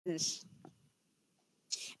business.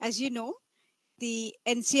 As you know, the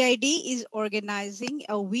NCID is organizing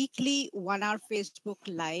a weekly 1-hour Facebook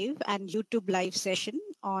Live and YouTube Live session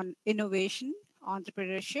on innovation,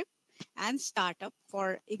 entrepreneurship, and startup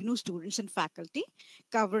for IGNOU students and faculty,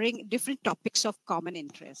 covering different topics of common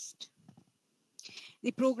interest.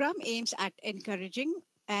 The program aims at encouraging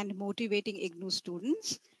and motivating IGNOU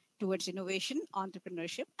students towards innovation,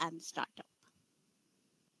 entrepreneurship, and startup.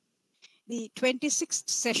 The 26th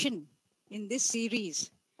session in this series,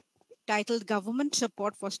 titled Government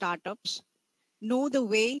Support for Startups, Know the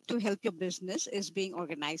Way to Help Your Business, is being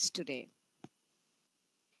organized today.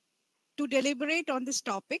 To deliberate on this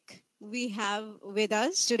topic, we have with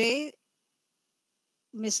us today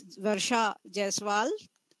Ms. Varsha Jaiswal,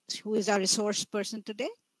 who is our resource person today.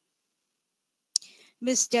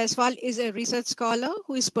 Ms. Jaiswal is a research scholar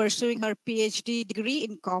who is pursuing her PhD degree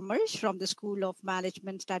in commerce from the School of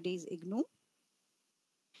Management Studies, IGNOU.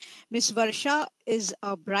 Ms. Varsha is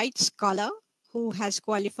a bright scholar who has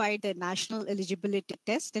qualified the National Eligibility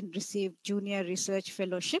Test and received Junior Research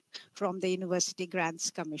Fellowship from the University Grants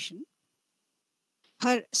Commission.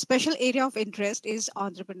 Her special area of interest is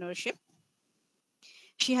entrepreneurship.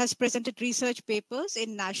 She has presented research papers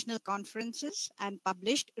in national conferences and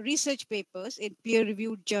published research papers in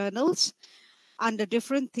peer-reviewed journals under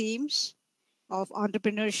different themes of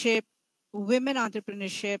entrepreneurship, women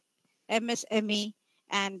entrepreneurship, MSME,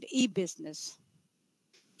 and e-business.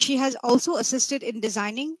 She has also assisted in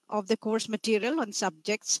designing of the course material on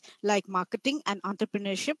subjects like marketing and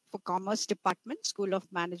entrepreneurship for Commerce Department, School of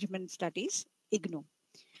Management Studies, IGNOU.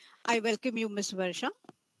 I welcome you, Ms. Varsha.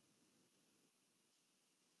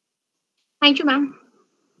 Thank you, ma'am.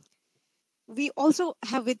 We also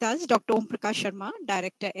have with us Dr. Om Prakash Sharma,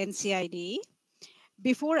 Director, NCIDE.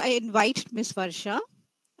 Before I invite Ms. Varsha,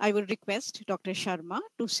 I will request Dr. Sharma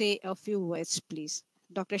to say a few words, please.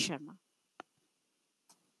 Dr. Sharma.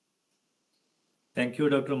 Thank you,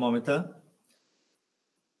 Dr. Momita.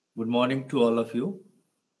 Good morning to all of you.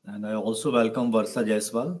 And I also welcome Varsha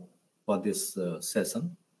Jaiswal for this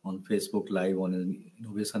session on Facebook Live on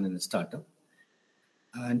Innovation and Startup.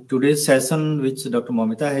 And today's session, which Dr.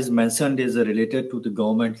 Momita has mentioned, is related to the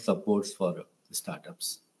government supports for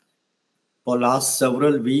startups. For last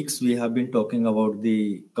several weeks, we have been talking about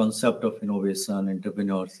the concept of innovation,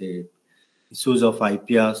 entrepreneurship, issues of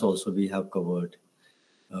IPRs also we have covered.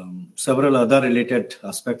 Several other related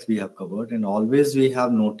aspects we have covered. And always we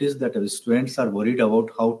have noticed that our students are worried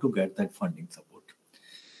about how to get that funding support.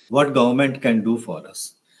 What government can do for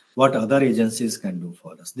us. What other agencies can do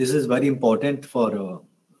for us. This is very important for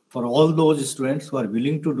all those students who are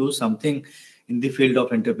willing to do something in the field of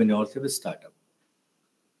entrepreneurship startup.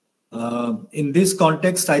 In this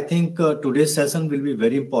context, I think today's session will be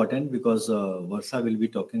very important because Varsha will be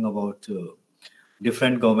talking about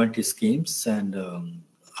different government schemes and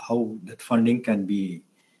how that funding can be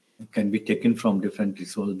taken from different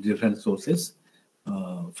sources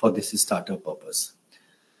for this startup purpose.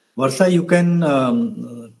 Varsha, you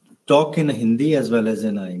can talk in Hindi as well as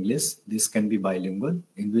in English. This can be bilingual,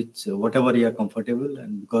 in which whatever you are comfortable,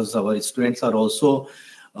 and because our students are also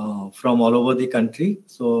from all over the country,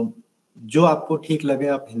 so जो आपको ठीक लगे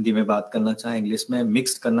आप हिंदी में बात करना चाहें, English में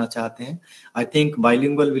मिक्स्ड करना चाहते हैं, I think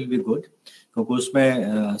bilingual will be good, क्योंकि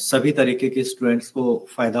उसमें सभी तरीके के स्टूडेंट्स को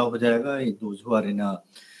फायदा हो जाएगा. Those who are in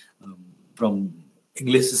from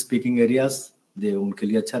English speaking areas उनके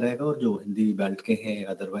लिए अच्छा रहेगा, और जो हिंदी बेल्ट के हैं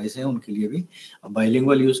अदरवाइज हैं उनके लिए भी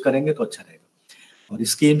बाइलिंगुअल यूज करेंगे तो अच्छा रहेगा. और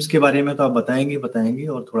स्कीम्स के बारे में तो आप बताएंगे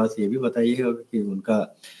और थोड़ा सा ये भी बताइएगा कि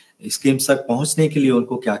उनका स्कीम्स तक पहुंचने के लिए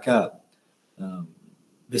उनको क्या क्या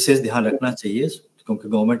विशेष ध्यान रखना चाहिए, क्योंकि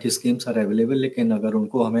गवर्नमेंट स्कीम्स आर अवेलेबल, लेकिन अगर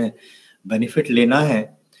उनको हमें बेनिफिट लेना है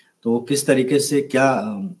तो किस तरीके से क्या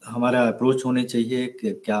हमारा अप्रोच होने चाहिए,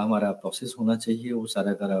 क्या हमारा प्रोसेस होना चाहिए, वो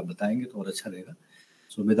सारा अगर आप बताएंगे तो और अच्छा रहेगा.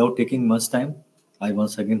 So without taking much time, I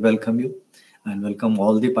once again welcome you and welcome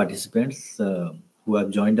all the participants who have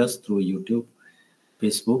joined us through YouTube,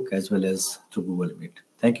 Facebook, as well as through Google Meet.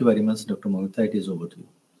 Thank you very much, Dr. Momita. It is over to you.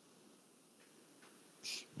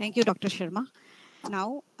 Thank you, Dr. Sharma.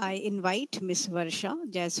 Now I invite Ms. Varsha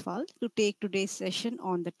Jaiswal to take today's session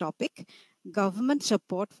on the topic, Government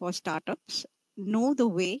Support for Startups, Know the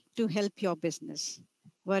Way to Help Your Business.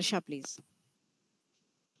 Varsha, please.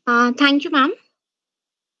 Thank you, ma'am.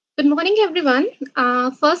 Good morning, everyone.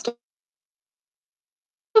 First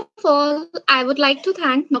of all, I would like to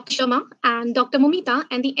thank Dr. Sharma and Dr. Momita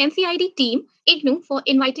and the NCID team, IGNOU, for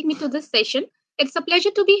inviting me to this session. It's a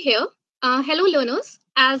pleasure to be here. Hello, learners.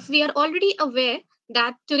 As we are already aware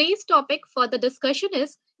that today's topic for the discussion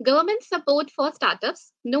is Government Support for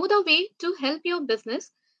Startups, Know the Way to Help Your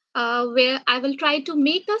Business. where I will try to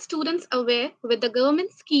make the students aware with the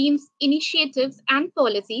government schemes, initiatives, and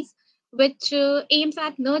policies, which aims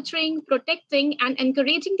at nurturing, protecting, and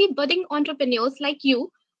encouraging the budding entrepreneurs like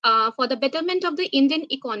you for the betterment of the Indian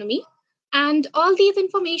economy. And all these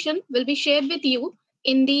information will be shared with you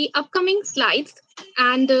in the upcoming slides.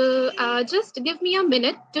 And just give me a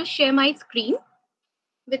minute to share my screen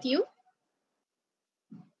with you.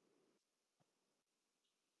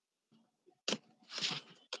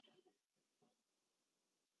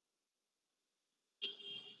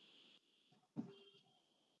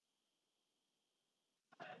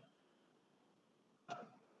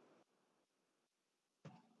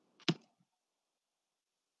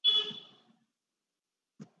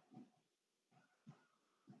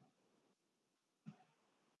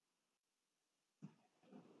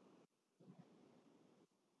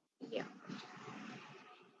 Yeah.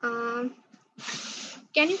 Um,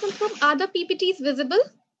 can you confirm, are the PPTs visible?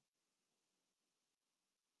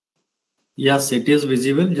 Yes, it is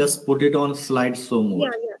visible. Just put it on slideshow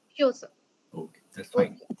mode. Yeah, sure, sir. Okay, that's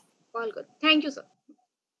fine. Okay. All good. Thank you, sir.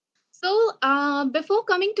 So, before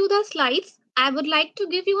coming to the slides, I would like to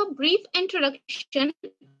give you a brief introduction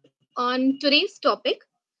on today's topic.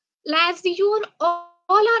 As you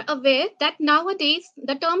all are aware that nowadays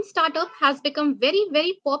the term startup has become very,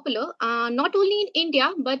 very popular, not only in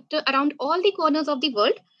India, but around all the corners of the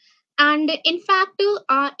world. And in fact,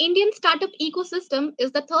 Indian startup ecosystem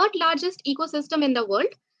is the third largest ecosystem in the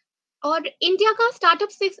world. और India का startup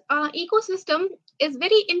ecosystem is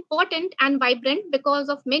very important and vibrant because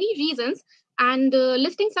of many reasons, and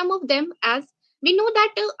listing some of them, as we know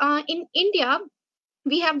that in India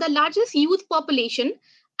we have the largest youth population,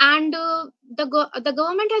 and the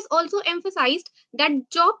government has also emphasized that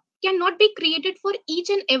job cannot be created for each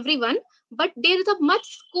and everyone, but there is a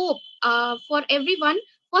much scope for everyone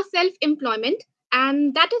for self employment,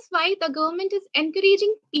 and that is why the government is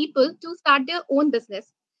encouraging people to start their own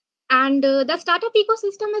business. And the startup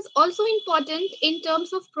ecosystem is also important in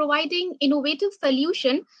terms of providing innovative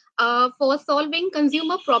solution for solving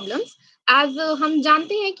consumer problems. As हम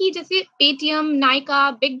जानते हैं कि जैसे Paytm,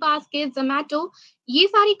 Nykaa, big basket, Zomato, ये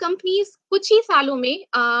सारी companies कुछ ही सालों में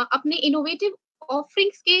अपने इनोवेटिव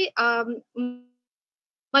ऑफरिंग्स के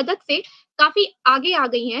मदद से काफी आगे आ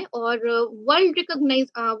गई हैं और वर्ल्ड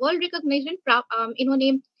रिकॉग्निशन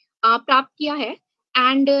इन्होंने प्राप्त किया है.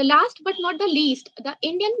 And last but not the least, the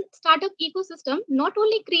Indian startup ecosystem not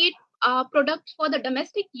only create products for the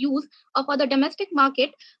domestic use or for the domestic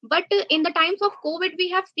market, but in the times of COVID, we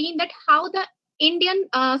have seen that how the Indian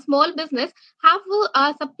small business have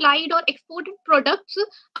supplied or exported products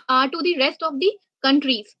to the rest of the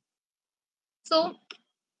countries. So,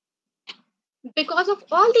 because of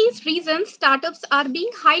all these reasons, startups are being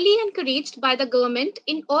highly encouraged by the government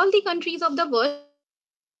in all the countries of the world.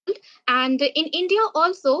 And in India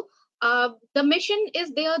also, the mission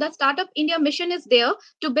is there, the Startup India mission is there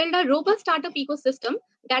to build a robust startup ecosystem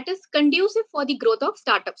that is conducive for the growth of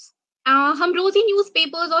startups. हम रोज ही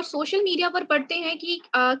newspapers और social media पर पढ़ते हैं कि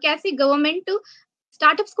कैसे government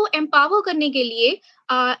startups को empower करने के लिए,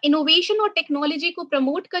 इनोवेशन और टेक्नोलॉजी को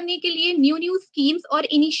प्रमोट करने के लिए न्यू स्कीम्स और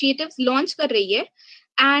इनिशिएटिव्स लॉन्च कर रही है.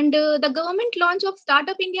 And the government launch of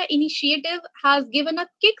Startup India initiative has given a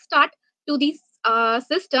kickstart to this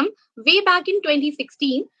system way back in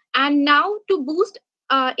 2016, and now to boost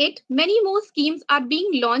it, many more schemes are being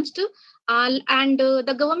launched, and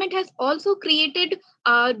the government has also created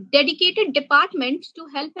dedicated departments to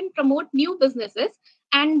help and promote new businesses.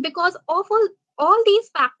 And because of all these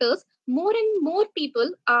factors, more and more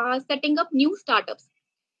people are setting up new startups.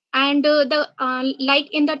 And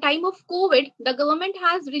like in the time of COVID, the government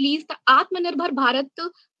has released the Atmanirbhar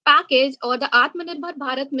Bharat package or the Atmanirbhar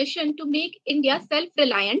Bharat mission to make India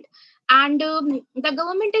self-reliant. And the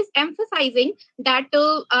government is emphasizing that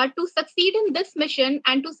to succeed in this mission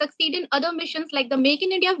and to succeed in other missions like the Make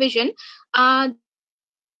in India vision,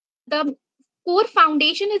 the core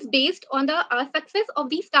foundation is based on the success of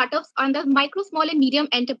these startups on the micro, small, and medium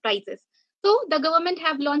enterprises. So the government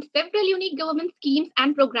have launched several unique government schemes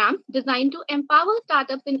and programs designed to empower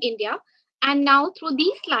startups in India. And now through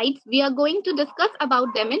these slides, we are going to discuss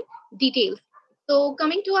about them in details. So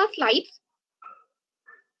coming to our slides,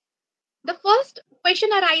 the first question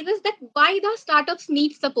arises that why the startups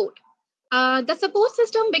need support. The support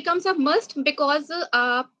system becomes a must because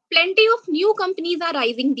plenty of new companies are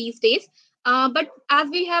rising these days. But as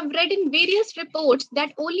we have read in various reports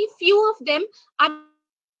that only few of them are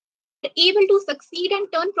able to succeed and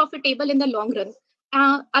turn profitable in the long run.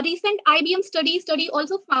 A recent IBM study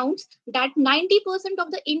also found that 90%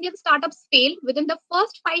 of the Indian startups fail within the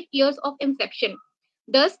first 5 years of inception.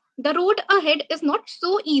 Thus, the road ahead is not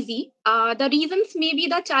so easy. The reasons may be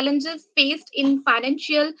the challenges faced in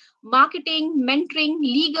financial, marketing, mentoring,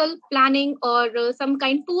 legal, planning, or some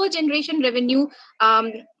kind poor generation revenue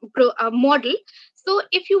model. So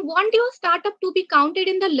if you want your startup to be counted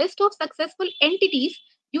in the list of successful entities,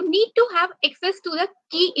 you need to have access to the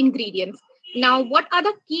key ingredients. Now, what are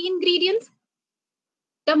the key ingredients?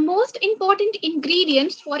 The most important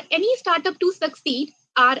ingredients for any startup to succeed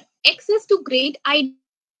are access to great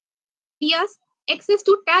ideas, access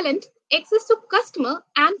to talent, access to customer,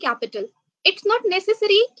 and capital. It's not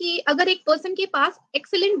necessary कि अगर एक person के पास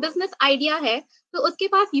excellent business idea है तो उसके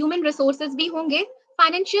पास human resources भी होंगे,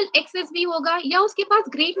 financial access भी होगा या उसके पास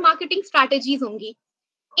ग्रेट मार्केटिंग स्ट्रैटेजीज होंगी.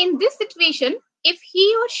 In this situation, if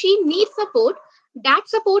he or she needs support, that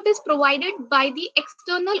support is provided by the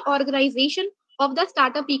external organization of the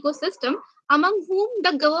startup ecosystem, among whom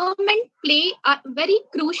the government play a very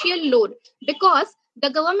crucial role, because the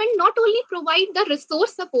government not only provides the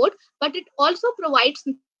resource support, but it also provides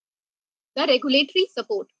the regulatory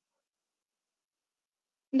support.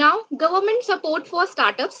 Now, government support for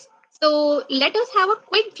startups. So let us have a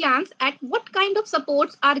quick glance at what kind of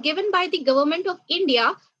supports are given by the government of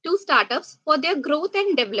India to startups for their growth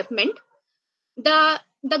and development. The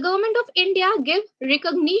government of India give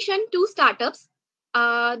recognition to startups.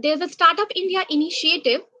 There's a Startup India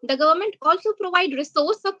initiative. The government also provide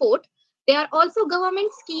resource support. There are also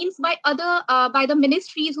government schemes by the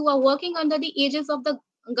ministries who are working under the aegis of the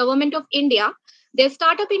government of India. There's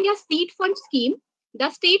Startup India Seed Fund Scheme, the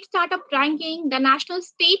State Startup Ranking, the National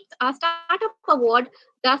State Startup Award,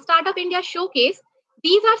 the Startup India Showcase.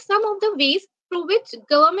 These are some of the ways through which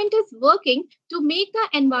government is working to make the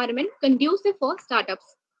environment conducive for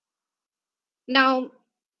startups. Now,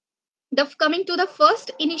 coming to the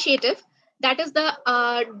first initiative, that is the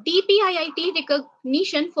DPIIT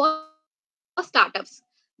recognition for startups.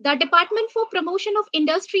 The Department for Promotion of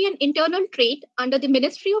Industry and Internal Trade under the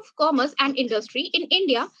Ministry of Commerce and Industry in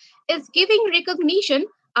India is giving recognition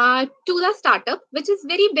to the startup, which is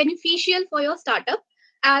very beneficial for your startup,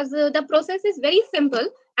 as the process is very simple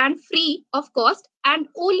and free of cost. And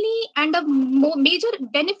a major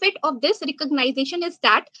benefit of this recognition is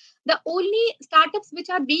that the only startups which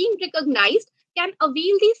are being recognized can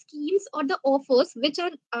avail these schemes or the offers which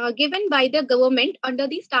are given by the government under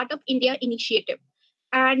the Startup India initiative.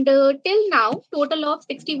 And till now, total of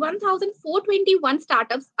 61,421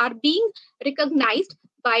 startups are being recognized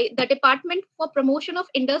by the Department for Promotion of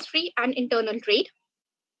Industry and Internal Trade.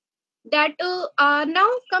 That now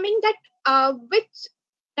coming that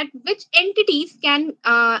which entities can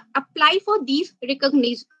apply for these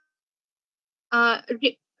recognition.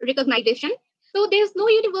 So there's no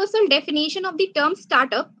universal definition of the term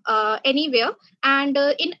startup anywhere. And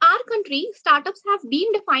in our country, startups have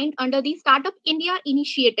been defined under the Startup India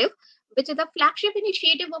initiative, which is a flagship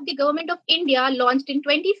initiative of the government of India launched in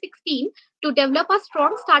 2016 to develop a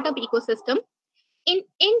strong startup ecosystem. In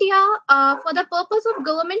India, for the purpose of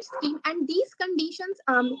government scheme, and these conditions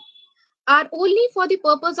are only for the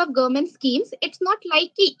purpose of government schemes. It's not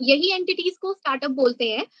like कि यही entities को startup बोलते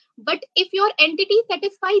हैं, but if your entity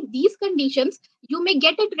satisfy these conditions, you may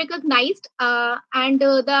get it recognized, and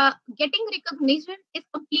the getting recognition is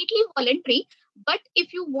completely voluntary. But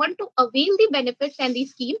if you want to avail the benefits and the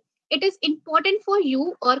scheme, it is important for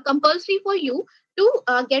you or compulsory for you to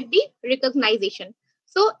get the recognition.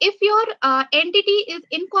 So if your entity is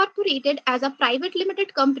incorporated as a private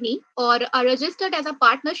limited company or registered as a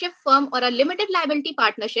partnership firm or a limited liability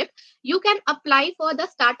partnership, you can apply for the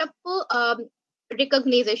startup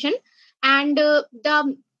recognition. And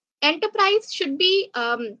the enterprise should be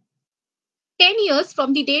 10 years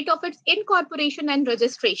from the date of its incorporation and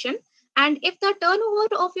registration. And if the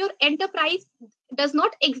turnover of your enterprise does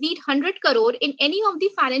not exceed 100 crore in any of the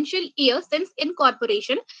financial years since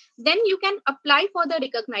incorporation, then you can apply for the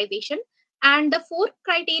recognition. And the fourth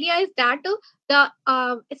criteria is that the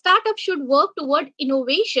startup should work toward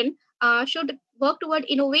innovation, and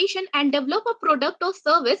develop a product or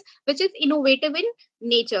service which is innovative in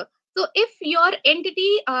nature. So if your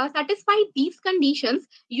entity satisfies these conditions,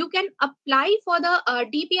 you can apply for the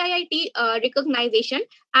DPIIT recognition,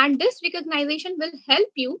 and this recognition will help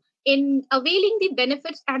you in availing the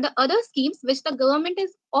benefits and the other schemes which the government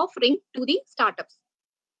is offering to the startups.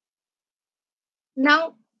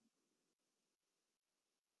 Now,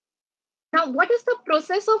 what is the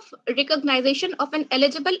process of recognition of an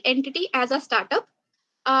eligible entity as a startup?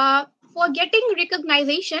 For getting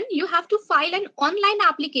recognition, you have to file an online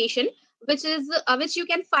application, which you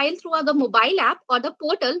can file through the mobile app or the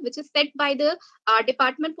portal, which is set by the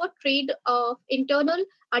Department for Trade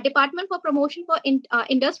Department for Promotion for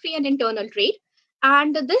Industry and Internal Trade.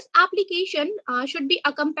 And this application should be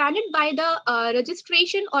accompanied by the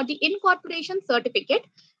registration or the incorporation certificate.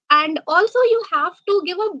 And also you have to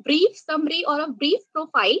give a brief summary or a brief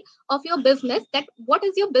profile of your business, that what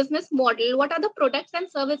is your business model, what are the products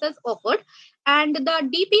and services offered. And the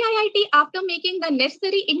DPIIT, after making the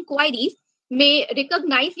necessary inquiries, may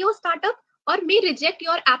recognize your startup or may reject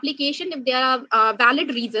your application if there are valid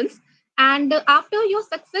reasons. And after your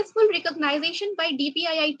successful recognition by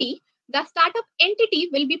DPIIT, the startup entity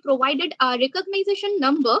will be provided a recognition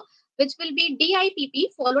number, which will be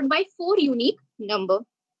DIPP followed by 4 unique number.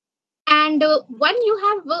 And when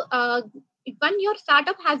your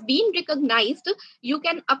startup has been recognized, you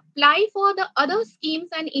can apply for the other schemes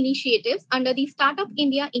and initiatives under the Startup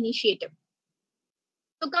India initiative.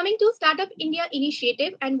 So coming to Startup India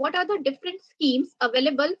initiative and what are the different schemes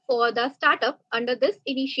available for the startup under this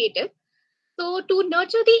initiative. So to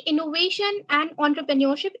nurture the innovation and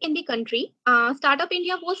entrepreneurship in the country, Startup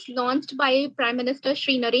India was launched by Prime Minister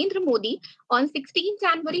Shri Narendra Modi on 16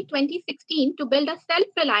 January 2016 to build a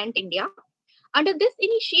self-reliant India. Under this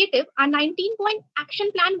initiative, a 19-point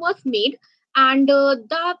action plan was made, and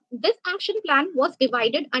this action plan was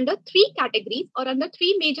divided under 3 categories or under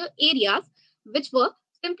 3 major areas, which were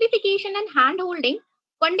simplification and handholding,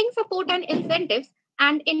 funding support and incentives,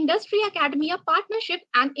 and industry academia partnership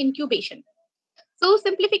and incubation. So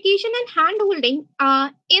simplification and hand holding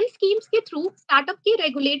in schemes के through startup की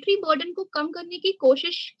regulatory burden को कम करने की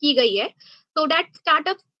कोशिश की गई है, so that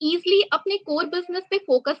startup easily अपने कोर बिजनेस पे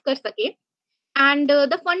फोकस कर सके. And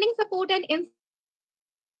the funding support and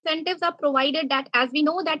incentives are provided, that as we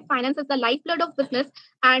know that finance is the lifeblood of business,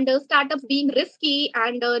 and startups being risky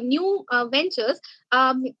and new ventures,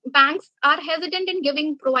 banks are hesitant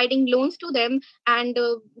in providing loans to them, and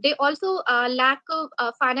they also lack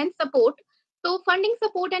finance support. So funding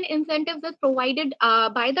support and incentives is provided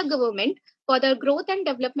by the government for the growth and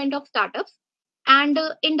development of startups. And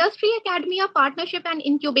industry academia partnership and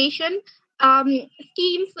incubation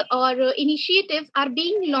schemes or initiatives are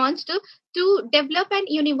being launched to develop an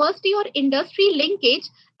university or industry linkage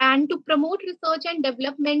and to promote research and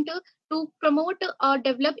development, to promote or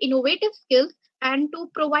develop innovative skills, and to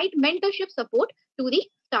provide mentorship support to the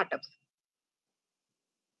startups.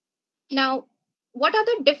 Now, what are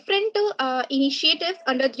the different initiatives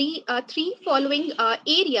under the 3 following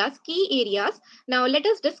areas, key areas? Now, let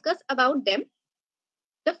us discuss about them.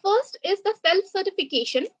 The first is the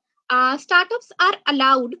self-certification. Startups are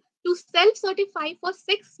allowed to self-certify for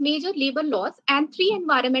 6 major labor laws and 3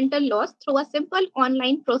 environmental laws through a simple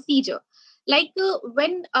online procedure. Like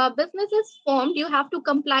when a business is formed, you have to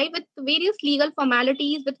comply with various legal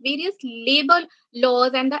formalities, with various labor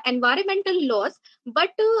laws and the environmental laws. But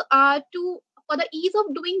for the ease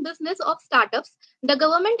of doing business of startups, the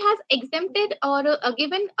government has exempted or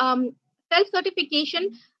given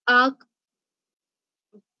self-certification,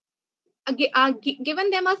 given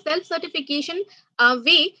them a self-certification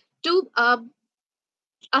way to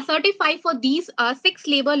certify for these 6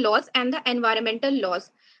 labor laws and the environmental laws.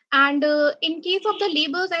 And in case of the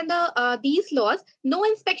labors and these laws, no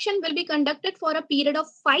inspection will be conducted for a period of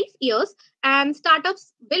 5 years, and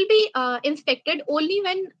startups will be inspected only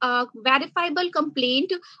when verifiable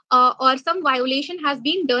complaint or some violation has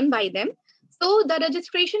been done by them. So the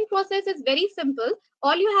registration process is very simple.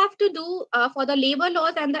 All you have to do for the labor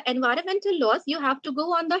laws and the environmental laws, you have to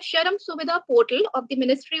go on the Sharam Suvidha portal of the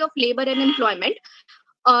Ministry of Labor and Employment.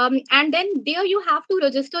 And then there you have to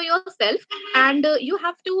register yourself, and you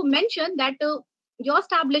have to mention that your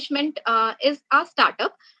establishment is a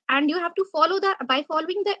startup, and you have to follow that. By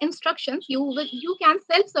following the instructions, you can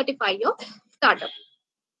self-certify your startup.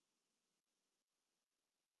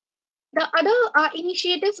 The other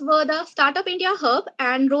initiatives were the Startup India Hub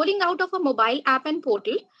and rolling out of a mobile app and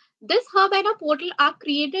portal. This hub and a portal are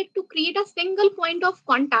created to create a single point of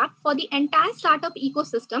contact for the entire startup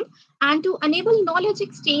ecosystem and to enable knowledge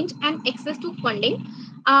exchange and access to funding.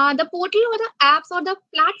 The portal or the apps or the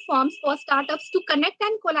platforms for startups to connect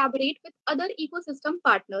and collaborate with other ecosystem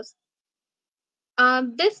partners.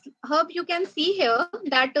 This hub, you can see here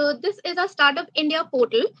that this is a Startup India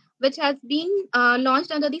portal, which has been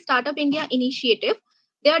launched under the Startup India initiative.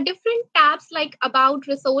 There are different tabs like about,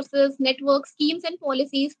 resources, networks, schemes and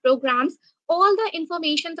policies, programs. All the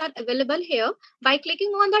informations are available here. By clicking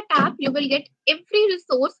on the tab, you will get every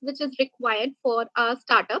resource which is required for a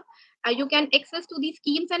startup. You can access to the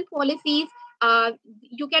schemes and policies.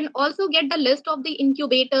 You can also get the list of the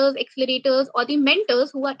incubators, accelerators, or the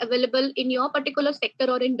mentors who are available in your particular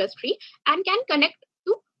sector or industry and can connect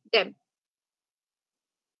to them.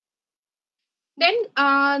 Then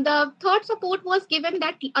the third support was given,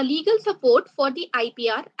 that a legal support for the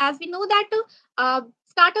IPR, as we know that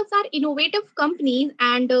startups are innovative companies,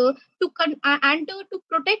 and to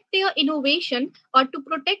protect their innovation, or to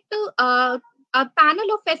protect a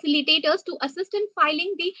panel of facilitators to assist in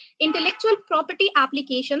filing the intellectual property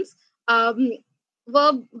applications, um,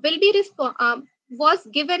 will be was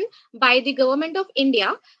given by the government of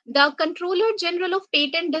India. The Controller General of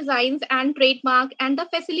Patent Designs and Trademark and the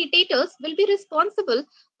facilitators will be responsible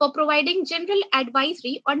for providing general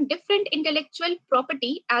advisory on different intellectual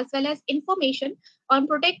property, as well as information on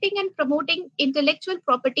protecting and promoting intellectual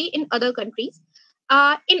property in other countries.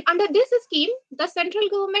 Under this scheme, the central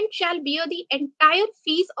government shall bear the entire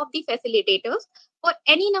fees of the facilitators for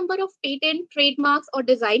any number of patent, trademarks, or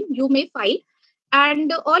design you may file.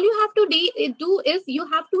 And all you have to do is you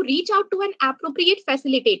have to reach out to an appropriate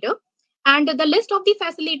facilitator. And the list of the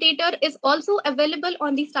facilitator is also available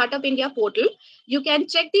on the Startup India portal. You can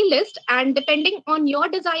check the list, and depending on your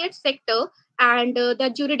desired sector and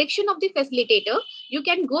the jurisdiction of the facilitator, you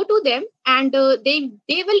can go to them, and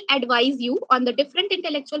they will advise you on the different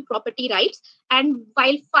intellectual property rights. And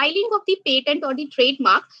while filing of the patent or the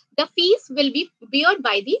trademark, the fees will be borne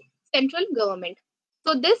by the central government.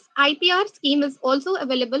 So this IPR scheme is also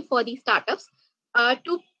available for the startups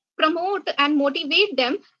to promote and motivate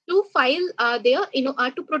them to file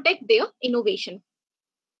to protect their innovation.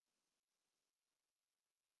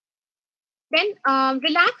 Then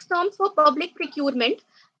relaxed terms for public procurement.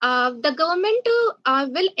 The government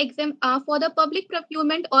will exempt for the public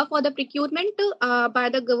procurement, or for the procurement by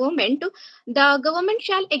the government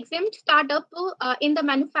shall exempt startup in the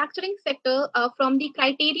manufacturing sector from the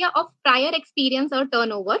criteria of prior experience or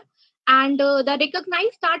turnover. And the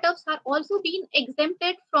recognized startups are also being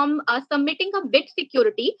exempted from submitting a bid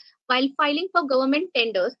security while filing for government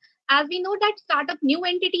tenders. As we know that startup new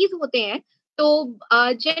entities होते हैं, so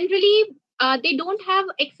generally they don't have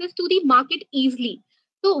access to the market easily.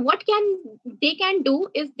 So what they can do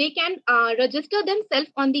is they can register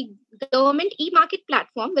themselves on the government e-market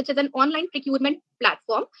platform, which is an online procurement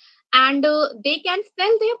platform, and they can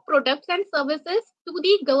sell their products and services to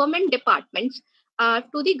the government departments. And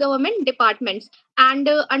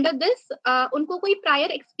under this उनको कोई prior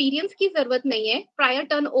experience की जरूरत नहीं है, prior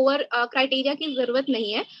turnover criteria की जरूरत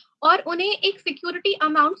नहीं है, और उन्हें एक security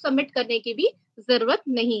amount submit करने की भी जरूरत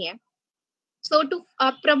नहीं है. So to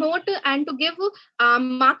promote and to give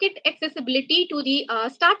market accessibility to the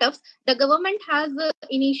startups, the government has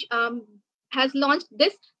launched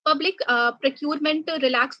this public procurement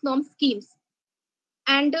relaxed norm schemes.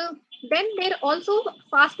 And then there are also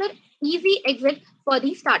faster, easy exit for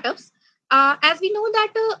the startups. As we know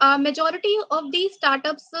that majority of these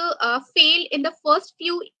startups fail in the first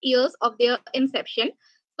few years of their inception.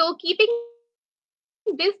 So keeping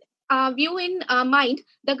this view in mind,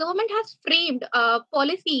 the government has framed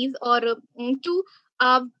policies or to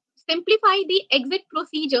simplify the exit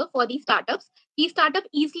procedure for the startups. कि startup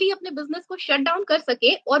easily अपने business को shut down कर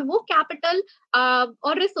सके, और वो capital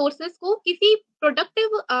और resources को किसी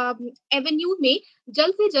प्रोडक्टिव एवेन्यू में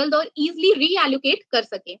जल्द से जल्द और इजिली रीएलोकेट कर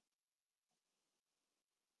सके.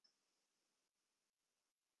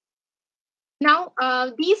 Now,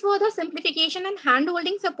 these were the simplification and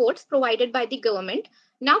hand-holding supports provided by the government.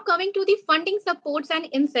 Now, coming to the funding supports and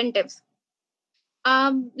incentives.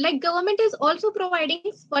 Like government is also providing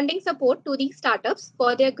funding support to the startups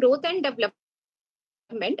for their growth and development.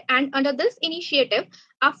 And under this initiative,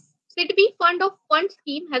 a SIDBI Fund of Fund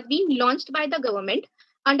scheme has been launched by the government.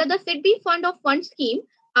 Under the SIDBI Fund of Fund scheme,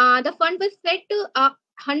 the fund was set to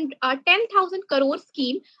 10,000 crore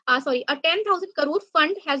scheme. A 10,000 crore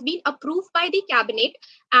fund has been approved by the cabinet,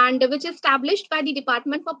 and which is established by the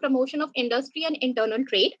Department for Promotion of Industry and Internal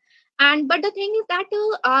Trade. And but the thing is that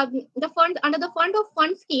the fund under the fund of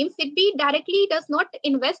fund scheme, SIDBI directly does not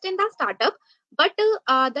invest in the startup, but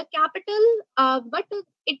the capital, but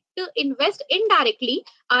it invest indirectly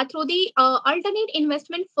through the alternate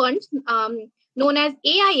investment funds known as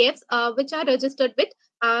AIFs, which are registered with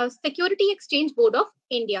Security Exchange Board of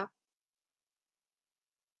India.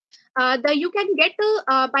 You can get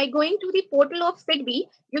by going to the portal of SIDBI,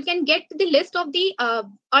 you can get the list of the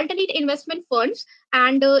alternate investment funds,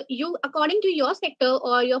 and you, according to your sector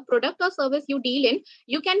or your product or service you deal in,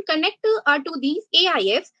 you can connect to these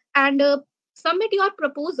AIFs and submit your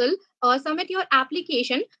proposal or submit your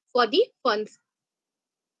application for the funds.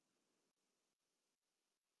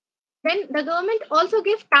 Then the government also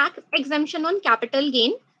gives tax exemption on capital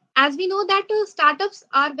gain. As we know that startups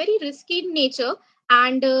are very risky in nature,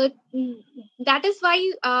 and that is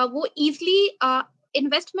why वो easily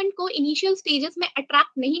investment को initial stages में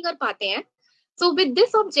attract नहीं कर पाते हैं. So with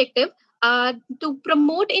this objective, to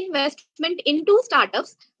promote investment into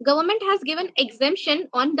startups, government has given exemption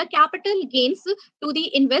on the capital gains to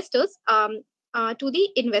the investors.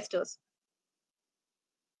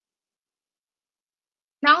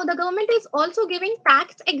 Now, the government is also giving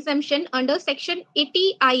tax exemption under Section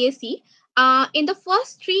 80 IAC. In the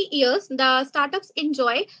first 3 years, the startups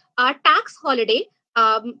enjoy a tax holiday.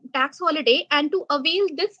 And to avail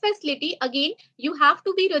this facility, again, you have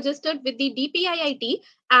to be registered with the DPIIT,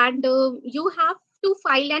 and you have to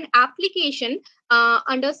file an application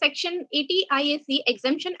under Section 80 IAC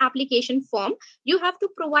exemption application form. You have to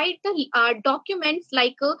provide the documents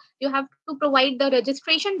like you have to provide the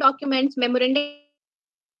registration documents, memorandum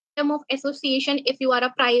of association if you are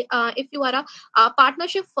a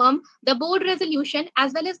partnership firm, the board resolution,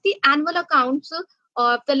 as well as the annual accounts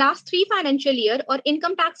of the last 3 financial year or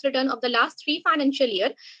income tax return of the last 3 financial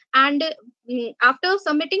year. And after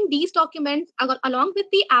submitting these documents along with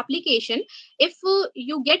the application, if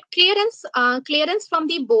you get clearance from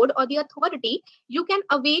the board or the authority, you can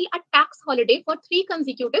avail a tax holiday for 3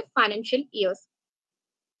 consecutive financial years.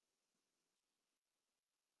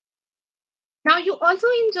 Now,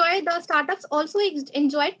 the startups also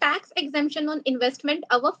enjoy tax exemption on investment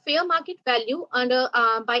above fair market value under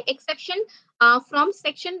by exception from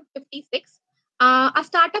Section 56. A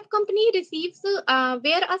startup company receives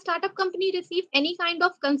any kind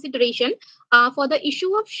of consideration for the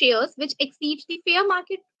issue of shares which exceeds the fair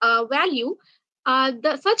market value.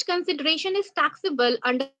 Such consideration is taxable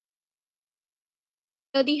under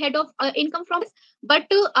the head of income from this. But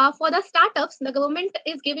for the startups, the government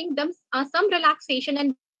is giving them some relaxation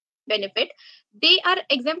and benefit. They are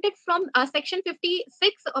exempted from Section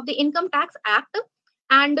 56 of the Income Tax Act,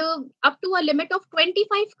 and up to a limit of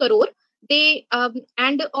 25 crore.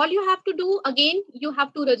 And all you have to do, again, you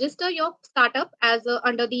have to register your startup as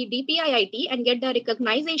under the DPIIT and get the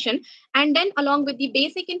recognition. And then along with the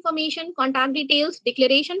basic information, contact details,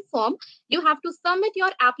 declaration form, you have to submit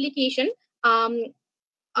your application,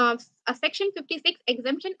 a Section 56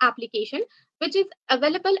 exemption application, which is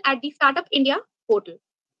available at the Startup India portal.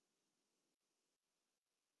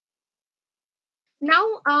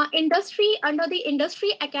 Now, under the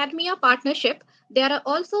Industry Academia partnership, there are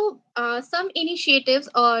also some initiatives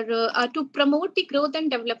to promote the growth and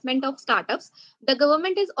development of startups. The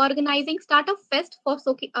government is organizing Startup Fest for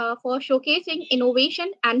showcasing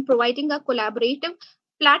innovation and providing a collaborative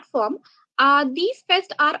platform. These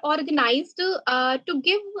fests are organized to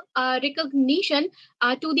give recognition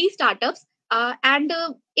to these startups. And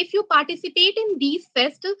if you participate in these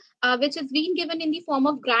fests, which is being given in the form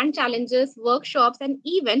of grand challenges, workshops, and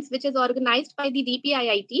events, which is organized by the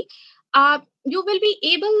DPIIT, you will be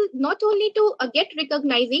able not only to get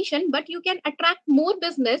recognition, but you can attract more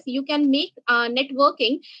business, you can make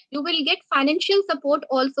networking, you will get financial support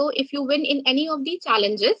also if you win in any of the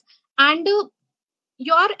challenges. And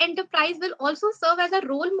your enterprise will also serve as a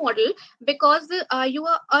role model, because you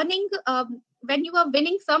are earning when you are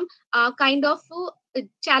winning some kind of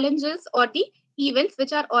challenges or the events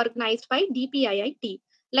which are organized by DPIIT.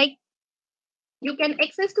 Like, you can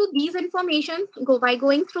access to these information by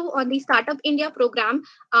going through on the Startup India program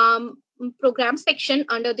section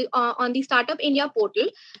under the on the Startup India portal.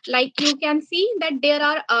 Like, you can see that there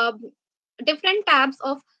are different tabs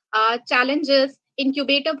of challenges,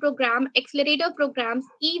 incubator program, accelerator programs,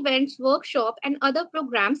 events, workshop, and other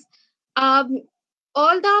programs.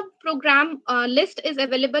 All the program list is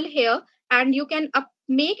available here, and you can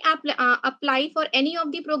apply for any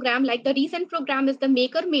of the program. Like, the recent program is the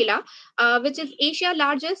Maker Mela, which is Asia's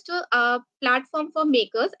largest platform for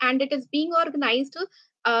makers, and it is being organized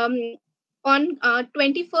on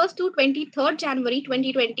 21st to 23rd January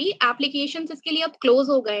 2020. Applications इसके लिए अब close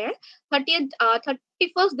हो गए हैं.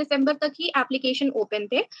 31st December तक ही application open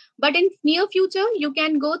थे. But in near future, you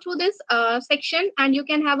can go through this section and you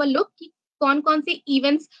can have a look कि कौन-कौन से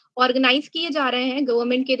events organize किए जा रहे हैं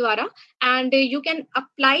government के द्वारा, and you can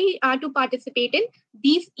apply to participate in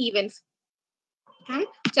these events and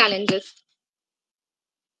challenges.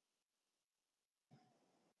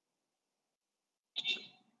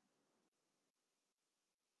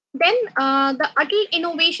 Then the Atal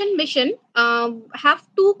Innovation Mission have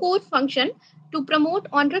 2 core functions: to promote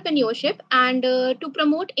entrepreneurship and to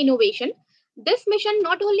promote innovation. This mission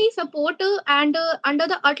not only support under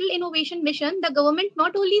the Atal Innovation Mission, the government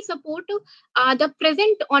not only support the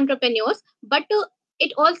present entrepreneurs, but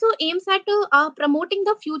it also aims at promoting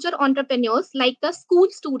the future entrepreneurs, like the school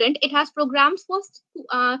student. It has programs for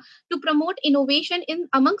to promote innovation in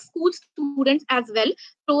among school students as well,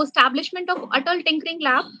 through establishment of Atal Tinkering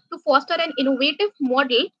Lab to foster an innovative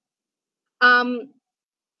model,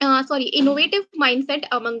 innovative mindset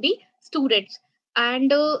among the students.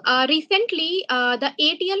 And recently, the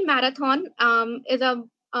ATL marathon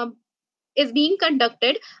is being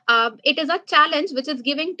conducted. It is a challenge which is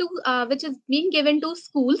being given to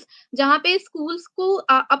schools, जहाँ पे schools को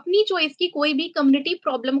अपनी choice की कोई भी community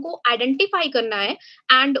problem को identify करना है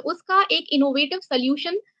and उसका एक innovative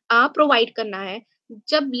solution provide करना है.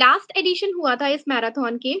 जब last edition हुआ था इस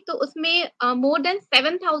marathon के, तो उसमें more than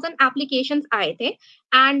 7,000 applications आए थे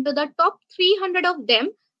and the top 300 of them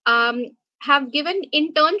have given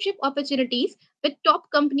internship opportunities with top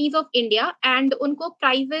companies of India and उनको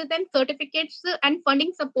prizes and certificates and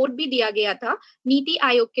funding support भी दिया गया था नीति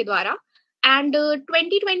आयोग के द्वारा. And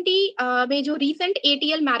 2020 में जो recent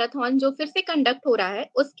ATL marathon जो फिर से conduct हो रहा है,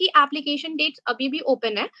 उसकी application dates अभी भी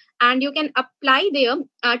open है and you can apply there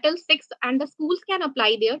till 6th and the schools can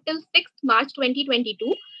apply there till 6th March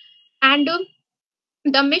 2022. And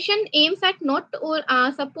the mission aims at not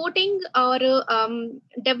supporting or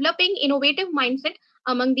developing innovative mindset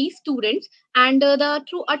among these students. And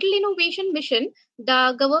through Atal Innovation Mission,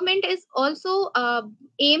 the government is also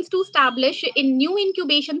aims to establish in new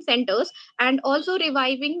incubation centers and also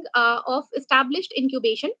reviving of established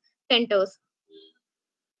incubation centers.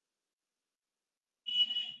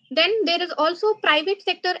 Then there is also private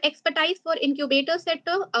sector expertise for incubator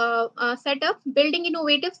sector setup, building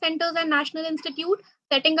innovative centers and national institute,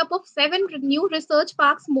 setting up of 7 new research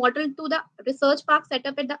parks modeled to the research park set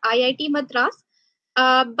up at the IIT Madras.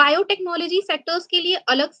 Biotechnology sectors के लिए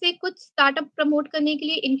अलग से कुछ startup promote करने के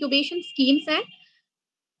लिए incubation schemes हैं.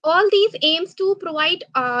 All these aims to provide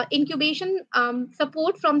incubation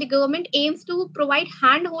support from the government, aims to provide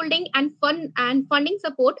hand holding and funding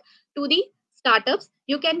support to the startups.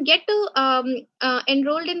 You can get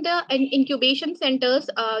enrolled in the incubation centers.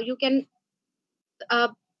 You can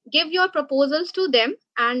give your proposals to them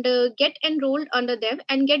and get enrolled under them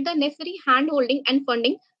and get the necessary hand holding and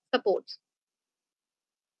funding supports.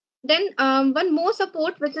 Then one more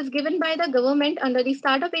support which is given by the government under the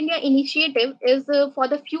Startup India initiative is for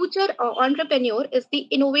the future entrepreneur is the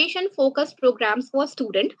innovation focused programs for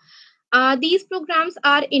student. These programs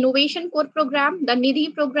are Innovation Core Program, the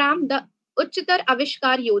Nidhi Program, the Uchtar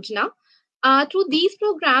Avishkar Yojana. Through these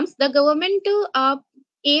programs, the government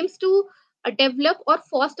aims to develop or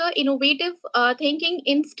foster innovative thinking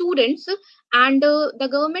in students, and the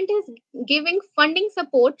government is giving funding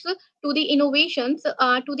supports to the innovations,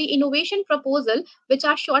 to the innovation proposal which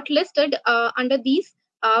are shortlisted under these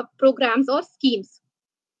programs or schemes.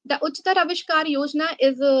 The Uchtar Avishkar Yojana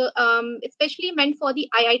is especially meant for the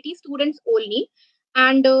IIT students only,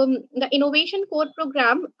 and the Innovation Core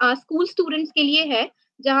Program school students के लिए है,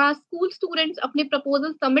 जहाँ school students अपने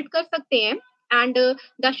proposal submit कर सकते हैं, and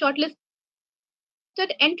the shortlisted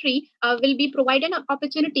entry will be provided an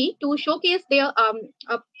opportunity to showcase their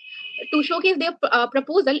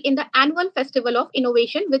proposal in the annual Festival of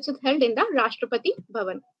Innovation, which is held in the Rashtrapati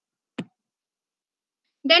Bhavan.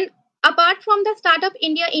 Then, apart from the Startup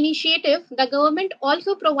India initiative, the government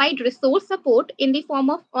also provides resource support in the form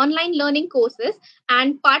of online learning courses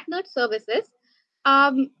and partnered services.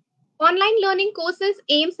 Online learning courses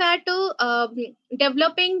aims at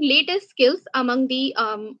developing latest skills among the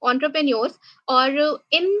entrepreneurs, और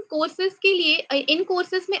इन courses के लिए इन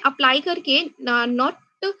courses में apply करके not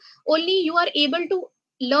only you are able to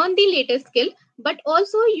learn the latest skill, but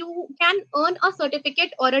also you can earn a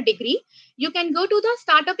certificate or a degree. You can go to the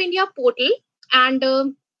Startup India portal and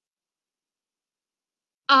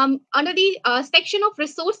under the section of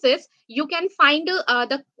resources, you can find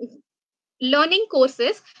the learning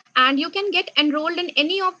courses, and you can get enrolled in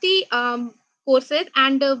any of the courses,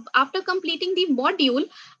 and after completing the module,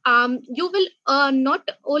 you will not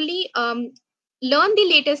only learn the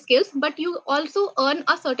latest skills, but you also earn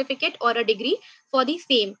a certificate or a degree for the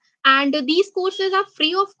same. And these courses are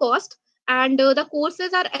free of cost, and the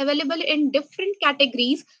courses are available in different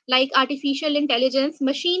categories like artificial intelligence,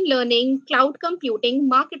 machine learning, cloud computing,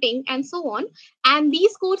 marketing, and so on. And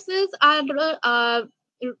these courses are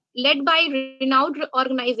led by renowned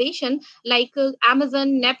organizations like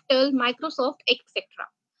Amazon, Neptal, Microsoft, etc.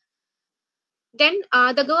 Then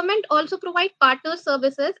the government also provide partner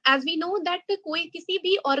services. As we know that कोई किसी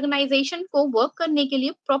भी organization को work करने के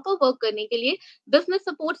लिए, proper work करने के लिए business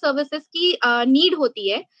support services की need होती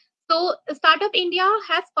है. So Startup India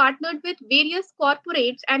has partnered with various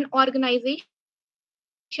corporates and organizations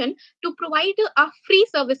to provide free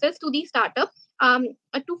services to the startup,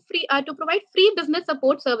 to provide free business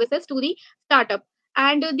support services to the startup.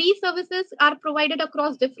 And these services are provided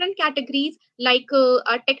across different categories like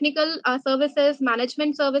technical services,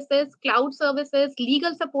 management services, cloud services,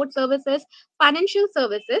 legal support services, financial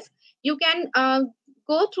services. You can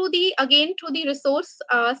go through the resource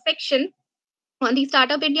section on the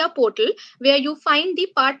Startup India portal, where you find the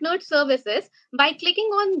partnered services. By clicking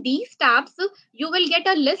on these tabs, you will get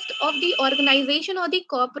a list of the organization or the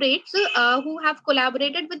corporates who have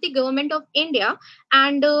collaborated with the government of India,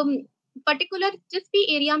 and particular जिस भी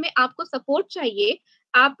area में आपको support चाहिए,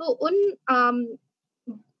 आप उन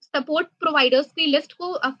support providers की list को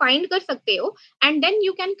find कर सकते हो, and then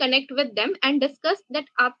you can connect with them and discuss that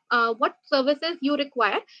what services you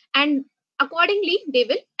require, and accordingly they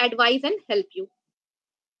will advise and help you.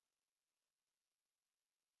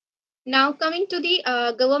 Now coming to the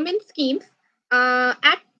government schemes,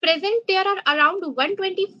 at present there are around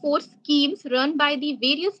 124 schemes run by the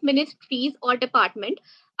various ministries or department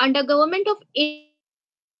under Government of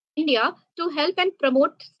India to help and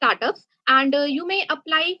promote startups, and you may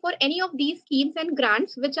apply for any of these schemes and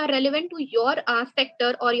grants which are relevant to your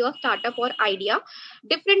sector or your startup or idea.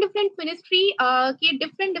 Different ministry के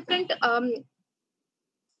different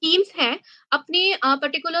schemes हैं अपने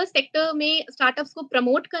particular sector में startups को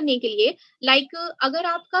promote करने के लिए. Like अगर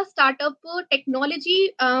आपका स्टार्टअप टेक्नोलॉजी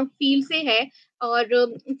फील्ड से है और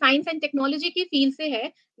साइंस एंड टेक्नोलॉजी की फील्ड से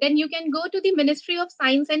है, then you can go to the Ministry of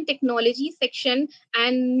Science and Technology section,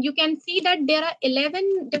 and you can see that there are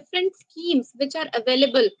 11 different schemes which are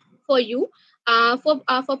available for you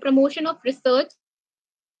for promotion of research.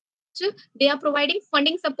 They are providing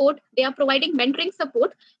funding support, they are providing mentoring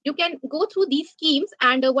support. You can go through these schemes,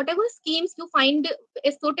 and whatever schemes you find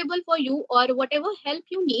is suitable for you or whatever help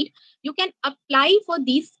you need, you can apply for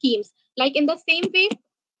these schemes. Like in the same way,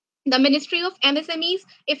 the Ministry of MSMEs,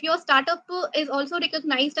 if your startup is also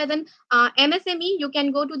recognized as an MSME, you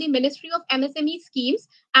can go to the Ministry of MSME schemes,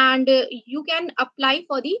 and you can apply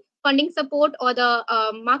for the funding support or the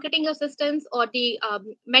marketing assistance or the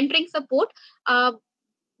mentoring support,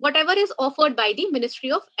 whatever is offered by the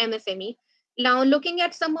Ministry of MSME. Now, looking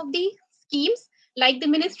at some of the schemes, like the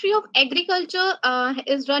Ministry of Agriculture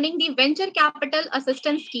is running the Venture Capital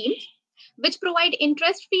Assistance Scheme, which provide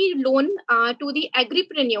interest-free loan to the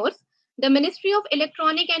agripreneurs. The Ministry of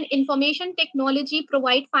Electronic and Information Technology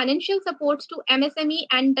provide financial supports to MSME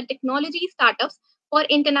and the technology startups for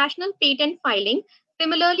international patent filing.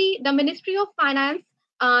 Similarly, the Ministry of Finance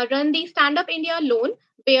run the Stand Up India loan,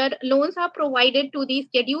 where loans are provided to the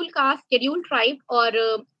scheduled caste, scheduled tribe, or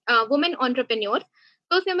women entrepreneurs.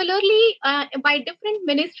 So similarly, by different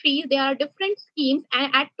ministries, there are different schemes,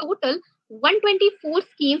 and at total, 124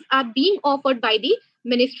 schemes are being offered by the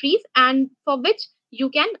ministries, and for which you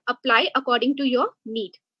can apply according to your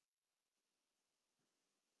need.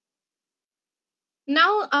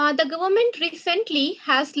 Now, the government recently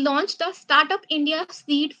has launched the Startup India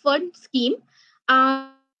Seed Fund Scheme.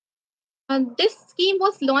 This scheme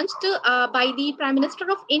was launched by the Prime Minister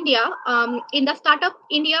of India in the Startup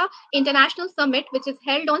India International Summit, which is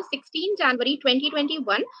held on 16 January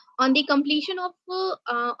 2021, on the completion of the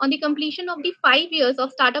 5 years of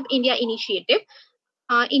Startup India initiative.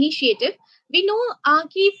 We know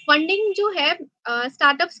कि funding जो है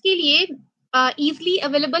startups के लिए easily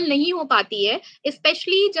available नहीं हो पाती है,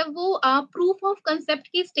 especially जब वो proof of concept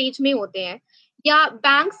के स्टेज में होते हैं, या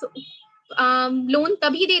बैंक्स लोन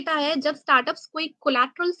तभी देता है जब स्टार्टअप्स कोई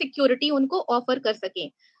कोलैटरल सिक्योरिटी उनको ऑफर कर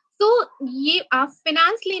सके. So ये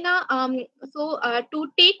finance लेना, to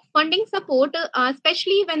take funding support,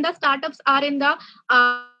 especially when the startups are in the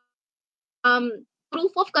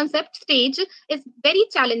proof of concept stage, is very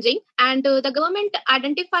challenging, and the government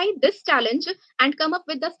identified this challenge and come up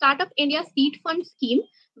with the Startup India Seed Fund Scheme,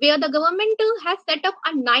 where the government has set up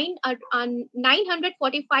a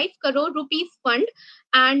 945 crore rupees fund,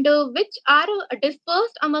 and which are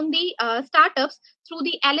dispersed among the startups through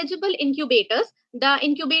the eligible incubators. The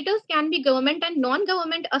incubators can be government and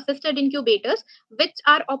non-government assisted incubators, which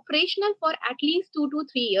are operational for at least 2 to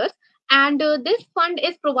 3 years. And this fund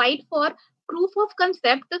is provided for proof of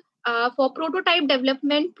concept, for prototype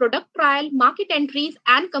development, product trial, market entries,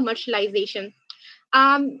 and commercialization.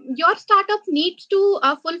 Your startup needs to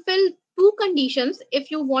fulfill 2 conditions if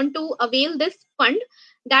you want to avail this fund.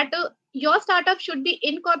 That your startup should be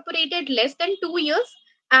incorporated less than 2 years,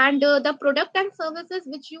 and the product and services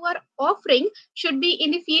which you are offering should be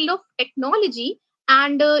in the field of technology,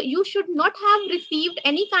 and you should not have received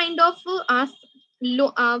any kind of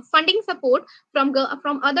funding support from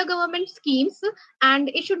other government schemes, and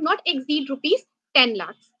it should not exceed rupees 10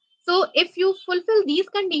 lakhs. So if you fulfill these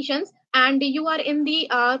conditions and you are in the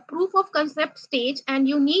proof of concept stage and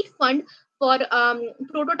you need fund for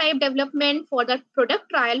prototype development, for the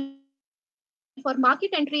product trial, for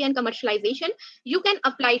market entry and commercialization, you can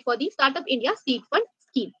apply for the Startup India Seed Fund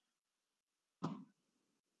Scheme.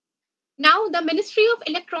 Now, the Ministry of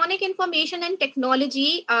Electronic Information and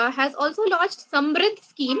Technology has also launched Samridh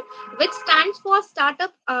scheme, which stands for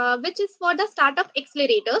startup, which is for the startup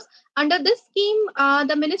accelerators. Under this scheme,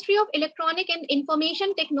 the Ministry of Electronic and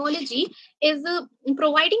Information Technology is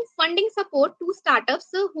providing funding support to startups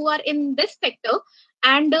who are in this sector,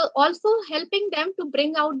 and also helping them to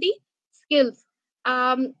bring out the skills.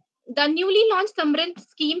 The newly launched Samridh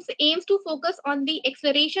schemes aims to focus on the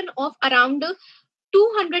acceleration of around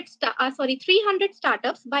 300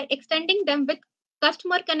 startups by extending them with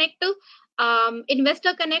customer connect,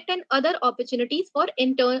 investor connect, and other opportunities for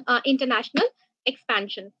international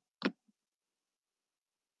expansion.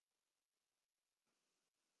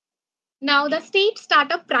 Now, the state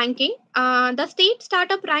startup ranking. The state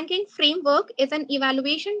startup ranking framework is an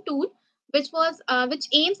evaluation tool which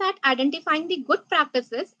aims at identifying the good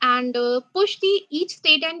practices and push each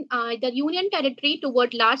state and the union territory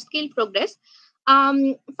toward large scale progress.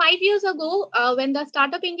 5 years ago, when the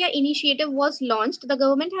Startup India initiative was launched, the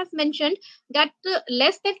government has mentioned that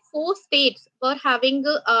less than 4 states were having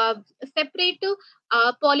separate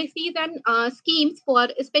policies and schemes for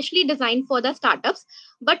especially designed for the startups.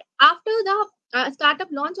 But after the startup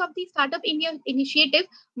launch of the Startup India initiative,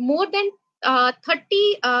 more than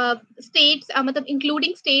 30 states,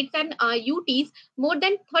 including states and UTs, more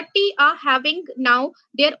than 30 are having now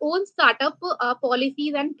their own startup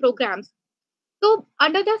policies and programs. So,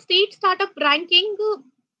 under the state startup ranking,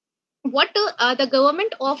 what the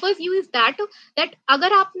government offers you is that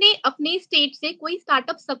अगर आपने अपने state से कोई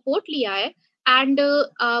startup support लिया है and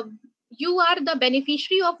you are the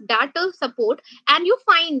beneficiary of that support, and you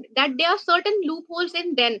find that there are certain loopholes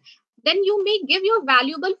in then you may give your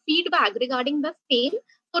valuable feedback regarding the same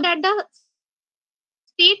so that the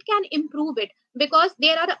state can improve it, because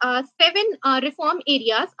there are 7 reform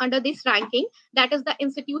areas under this ranking, that is the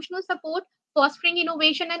institutional support, fostering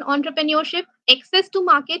innovation and entrepreneurship, access to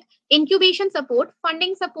market, incubation support,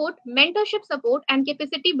 funding support, mentorship support, and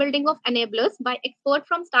capacity building of enablers by experts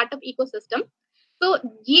from startup ecosystem. So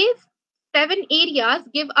these 7 areas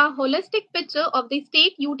give a holistic picture of the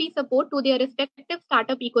state UT support to their respective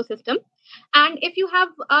startup ecosystem. And if you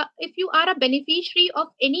are a beneficiary of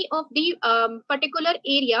any of the particular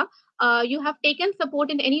area, you have taken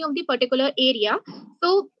support in any of the particular area.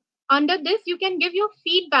 So under this, you can give your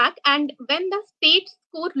feedback, and when the state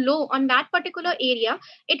score low on that particular area,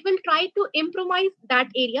 it will try to improvise that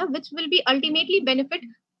area, which will be ultimately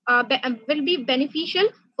will be beneficial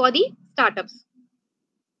for the startups.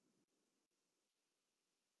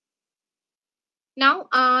 Now,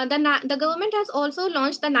 the government has also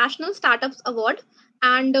launched the National Startups Award,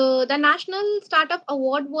 and the National Startup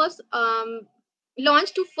Award was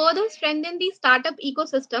launched to further strengthen the startup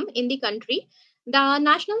ecosystem in the country. The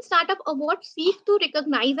National Startup Award seeks to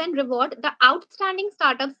recognize and reward the outstanding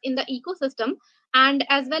startups in the ecosystem, and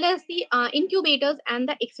as well as the incubators and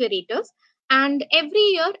the accelerators. And every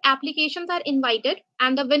year, applications are invited,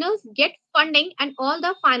 and the winners get funding, and all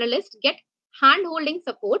the finalists get hand-holding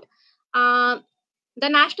support. Uh, the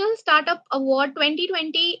National Startup Award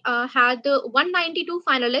 2020 had 192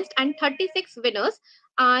 finalists and 36 winners.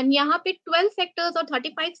 And यहाँ पे 12 sectors और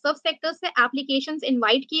 35 सब sectors से applications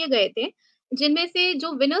invite किए गए थे, जिनमें से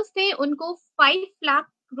जो विनर्स थे उनको 5 लाख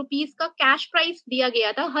रुपीस का कैश प्राइज दिया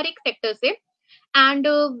गया था हर एक सेक्टर से. एंड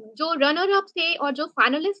जो रनर अप थे और जो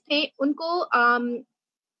फाइनलिस्ट थे उनको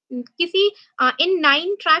किसी इन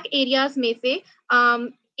 9 ट्रैक एरियाज में से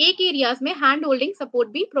एक एरियाज में हैंड होल्डिंग सपोर्ट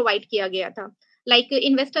भी प्रोवाइड किया गया था, like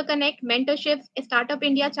Investor Connect, Mentorship, Startup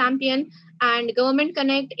India Champion, and Government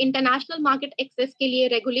Connect, International Market Access के लिए,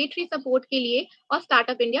 Regulatory Support के लिए, और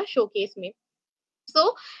Startup India Showcase में.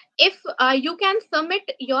 So, if you can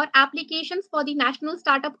submit your applications for the National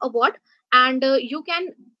Startup Award, and you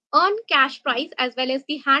can earn cash prize as well as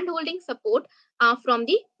the hand-holding support from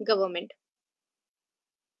the government.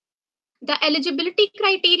 The eligibility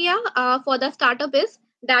criteria for the startup is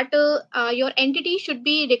that your entity should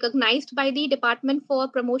be recognized by the Department for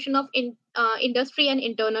Promotion of Industry and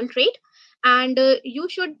Internal Trade, and you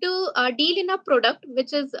should deal in a product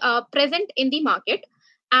which is present in the market,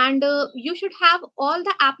 and you should have all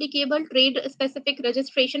the applicable trade specific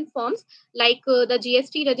registration forms, like the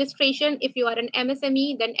GST registration. If you are an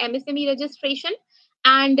MSME, then MSME registration,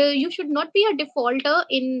 and you should not be a defaulter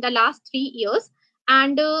in the last 3 years.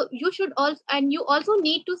 And you also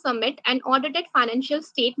need to submit an audited financial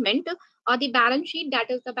statement or the balance sheet, that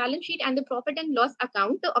is the balance sheet and the profit and loss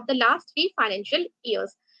account of the last 3 financial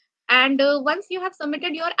years. And once you have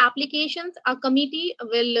submitted your applications, a committee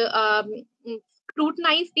will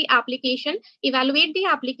scrutinize the application, evaluate the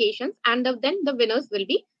applications, and then the winners will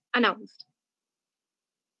be announced.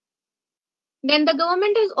 Then the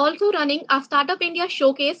government is also running a Startup India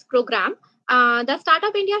Showcase program. The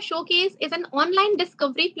Startup India Showcase is an online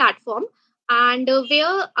discovery platform, and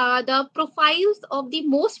where the profiles of the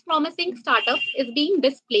most promising startups is being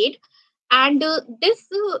displayed. And this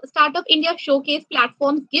Startup India Showcase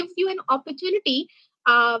platform gives you an opportunity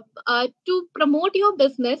to promote your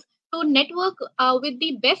business, to network with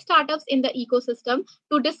the best startups in the ecosystem,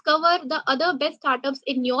 to discover the other best startups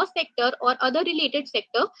in your sector or other related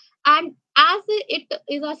sector. And as it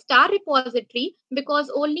is a star repository, because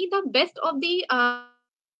only the best of the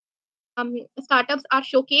startups are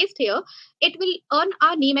showcased here, it will earn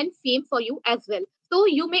a name and fame for you as well. So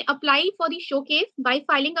you may apply for the showcase by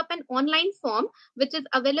filing up an online form, which is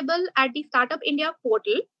available at the Startup India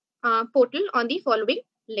portal on the following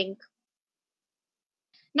link.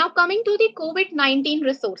 Now, coming to the COVID-19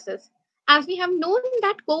 resources. As we have known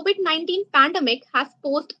that COVID-19 pandemic has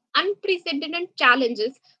posed unprecedented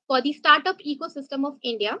challenges for the startup ecosystem of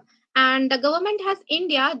India, and the government has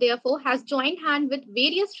India therefore has joined hand with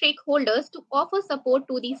various stakeholders to offer support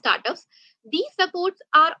to these startups. These supports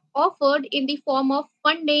are offered in the form of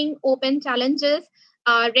funding, open challenges,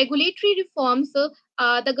 regulatory reforms.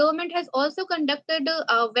 The government has also conducted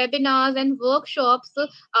webinars and workshops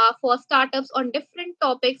for startups on different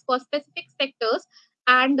topics for specific sectors,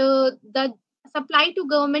 and the supply to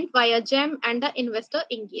government via GEM and the investor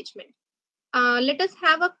engagement. Let us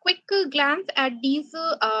have a quick glance at these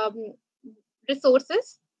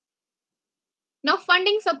resources. Now,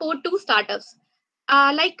 funding support to startups.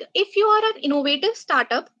 Like if you are an innovative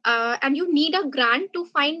startup and you need a grant to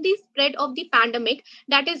find the spread of the pandemic,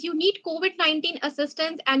 that is, you need COVID-19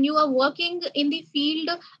 assistance, and you are working in the field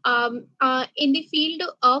of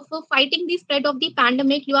fighting the spread of the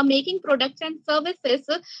pandemic. You are making products and services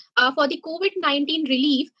for the COVID-19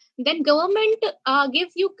 relief. Then government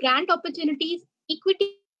gives you grant opportunities,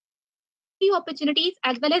 equity opportunities,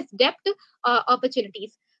 as well as debt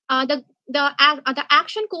opportunities. The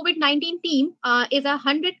Action COVID-19 team is a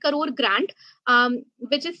 100 crore grant,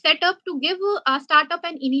 which is set up to give a startup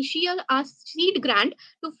an initial seed grant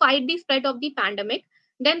to fight the spread of the pandemic.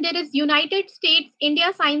 Then there is United States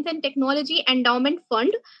India Science and Technology Endowment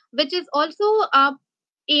Fund, which is also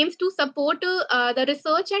aims to support the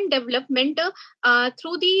research and development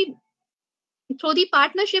through the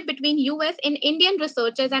partnership between US and Indian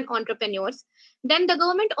researchers and entrepreneurs. Then the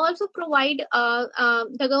government also provide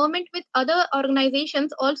the government with other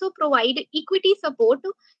organizations also provide equity support,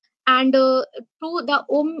 and through the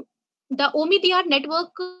OMIDR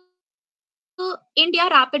network, India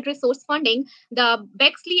Rapid Resource Funding, the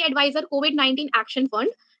Bexley Advisor COVID-19 Action Fund.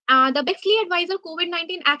 The Bexley Advisor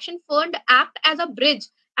COVID-19 Action Fund act as a bridge,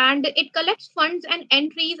 and it collects funds and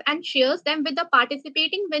entries and shares them with the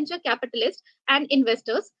participating venture capitalists and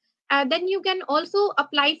investors. Then you can also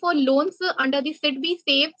apply for loans under the SIDBI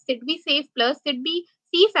Save, SIDBI Save Plus, SIDBI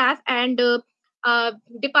CSAS, and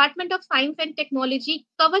Department of Science and Technology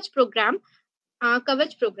Kavach program.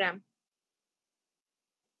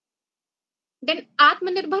 Then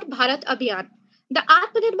Atmanirbhar Bharat Abhiyan. The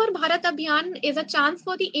Atmanirbhar Bharat Abhiyan is a chance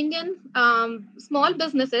for the Indian small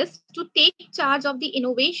businesses to take charge of the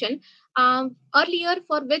innovation, earlier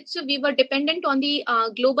for which we were dependent on the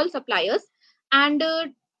global suppliers. And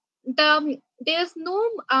there's no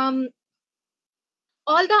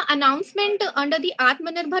all the announcement under the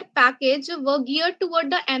Atmanirbhar package were geared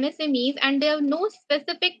toward the MSMEs, and there are no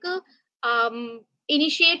specific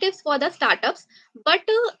initiatives for the startups. But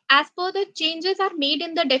as per the changes are made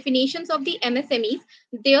in the definitions of the MSMEs,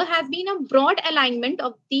 there has been a broad alignment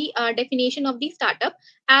of the definition of the startup,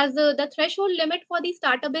 as the threshold limit for the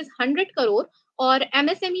startup is 100 crore, और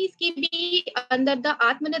MSMEs की भी अंदर the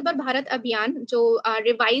आत्मनिर्भर भारत अभियान जो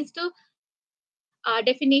revised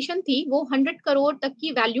definition थी वो 100 करोड़ तक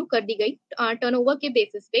की वैल्यू कर दी गई टर्नओवर के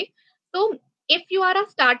बेसिस पे. So if you are a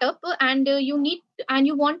startup and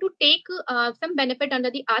you want to take some benefit under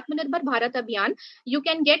the Atmanirbhar Bharat Abhiyan, you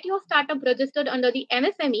can get your startup registered under the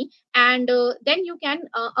MSME, and then you can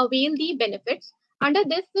avail the benefits. Under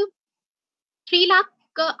this, 3 lakh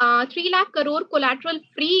crore collateral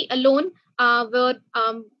free loan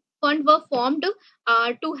fund were formed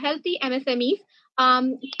to help the MSMEs.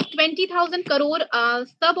 20,000 crore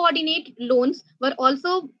subordinate loans were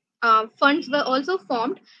also funds were also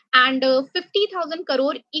formed, and 50,000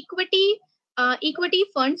 crore equity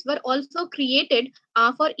funds were also created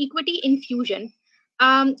for equity infusion.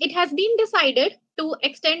 It has been decided to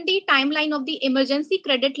extend the timeline of the emergency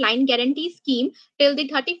credit line guarantee scheme till the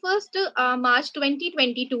 31st March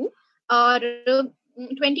 2022 or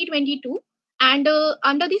 2022, And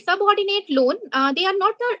under the subordinate loan, they are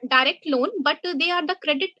not a direct loan, but they are the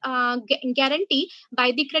credit guarantee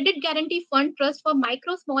by the Credit Guarantee Fund Trust for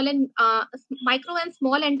micro and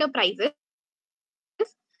small enterprises,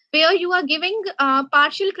 where you are giving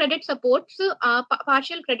partial credit support.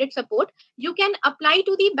 You can apply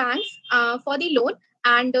to the banks for the loan,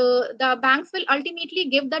 and the banks will ultimately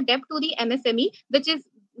give the debt to the MSME, which is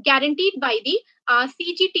guaranteed by the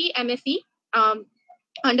CGT MSE,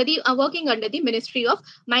 under the working under the Ministry of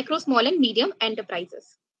Micro, Small and Medium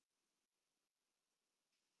Enterprises.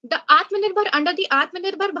 Under the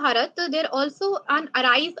Atmanirbhar Bharat, there also an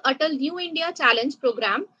Arise Atal New India Challenge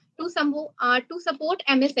program to support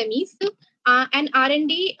MSMEs and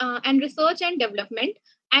R&D and research and development,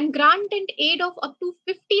 and grant and aid of up to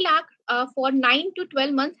 50 lakh for 9 to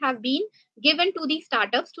 12 months have been given to the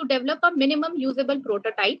startups to develop a minimum usable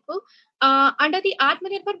prototype. Under the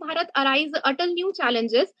Atmanirbhar Bharat Arise Atal New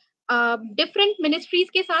Challenges, different ministries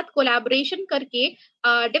के साथ collaboration करके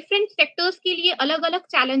different sectors के लिए अलग अलग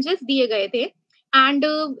challenges दिए गए थे, एंड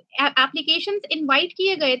एप्लीकेशंस इनवाइट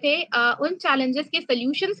किए गए थे उन चैलेंजेस के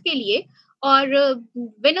सॉल्यूशंस के लिए, और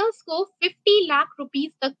विनर्स को 50 लाख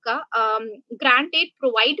रुपीस तक का ग्रांट एड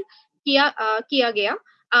प्रोवाइड किया गया.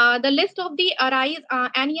 The list of the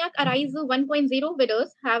ANIAC Arise 1.0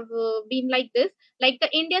 winners have been like this. Like the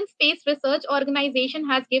Indian Space Research Organization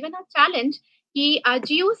has given a challenge कि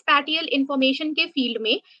जियोस्पैटियल इंफॉर्मेशन के फील्ड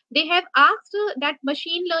में they have asked that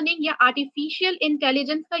machine learning या artificial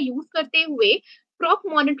intelligence का use करते हुए crop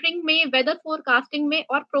monitoring में, weather forecasting में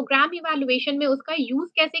और प्रोग्राम इवैल्यूएशन में उसका यूज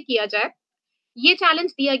कैसे किया जाए. ये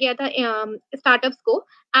चैलेंज दिया गया था स्टार्टअप्स को,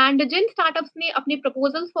 एंड जिन स्टार्टअप्स ने अपने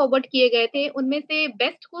प्रपोजल्स फॉरवर्ड किए गए थे उनमें से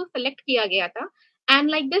बेस्ट को सेलेक्ट किया गया था. And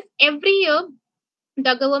like this every year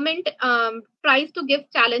the government tries to give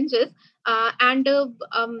challenges and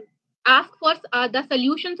ask for the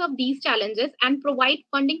solutions of these challenges and provide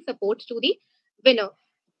funding supports to the winner.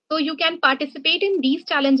 So you can participate in these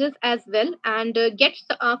challenges as well and get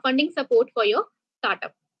funding support for your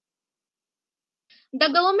startup. The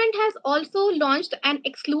government has also launched an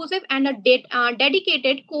exclusive and a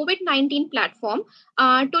dedicated COVID-19 platform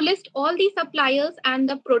to list all the suppliers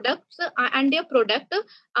and the products and their product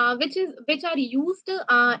which are used to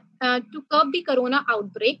curb the corona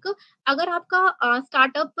outbreak. अगर आपका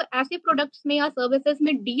startup ऐसे products में या services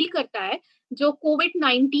में deal करता है जो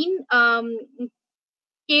कोविड-19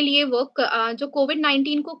 के लिए जो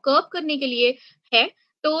कोविड-19 को कर्ब करने के लिए है,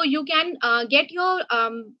 तो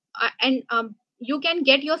you can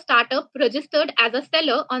get your startup registered as a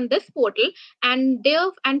seller on this portal, and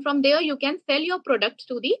from there you can sell your products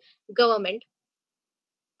to the government.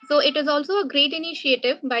 So it is also a great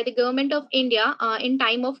initiative by the government of India in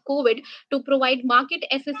time of COVID to provide market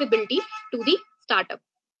accessibility to the startup.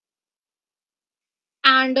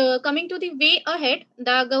 And coming to the way ahead,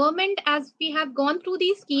 the government, as we have gone through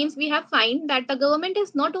these schemes, we have found that the government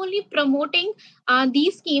is not only promoting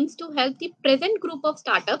these schemes to help the present group of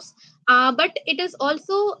startups, but it is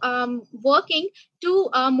also working to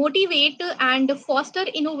motivate and foster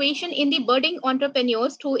innovation in the budding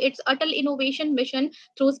entrepreneurs through its Atal Innovation Mission,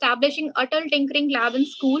 through establishing Atal Tinkering Lab in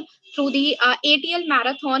school, through the ATL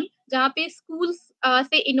Marathon, जहाँ पे schools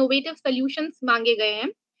से innovative solutions मांगे गए हैं.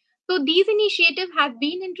 So these initiatives have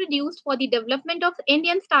been introduced for the development of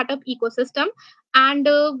Indian startup ecosystem, and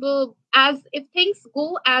as if things go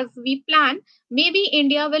as we plan, maybe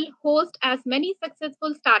India will host as many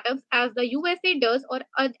successful startups as the USA does or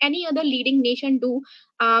any other leading nation do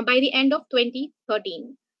by the end of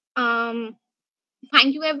 2013.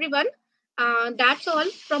 Thank you, everyone. That's all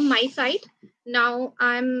from my side. Now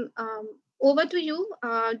I'm over to you,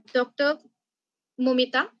 Dr.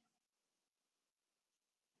 Momita.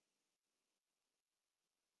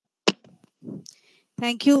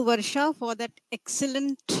 Thank you, Varsha, for that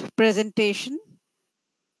excellent presentation.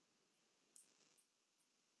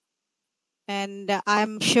 And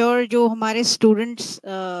I'm sure जो हमारे students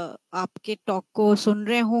आपके talk को सुन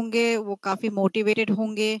रहे होंगे वो काफ़ी motivated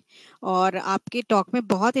होंगे, और आपके talk में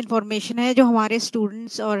बहुत information है जो हमारे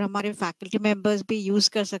students और हमारे faculty members भी use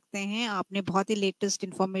कर सकते हैं. आपने बहुत ही latest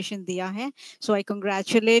information दिया है. So I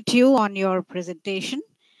congratulate you on your presentation.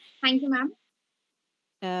 Thank you, ma'am.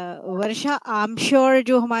 Varsha, I am sure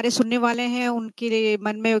जो हमारे सुनने वाले हैं उनके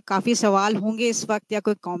मन में काफ़ी सवाल होंगे इस वक्त, या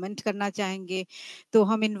कोई कमेंट करना चाहेंगे, तो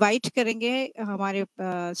हम इनवाइट करेंगे हमारे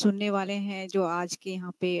सुनने वाले हैं जो आज के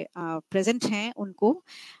यहाँ पे प्रेजेंट हैं उनको.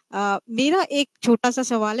 मेरा एक छोटा सा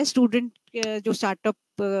सवाल है स्टूडेंट जो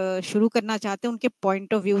स्टार्टअप शुरू करना चाहते हैं उनके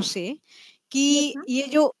पॉइंट ऑफ व्यू से, कि ये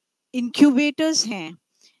जो इंक्यूबेटर्स हैं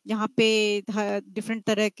जहाँ पे डिफरेंट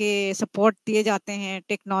तरह के सपोर्ट दिए जाते हैं,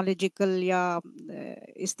 टेक्नोलॉजिकल या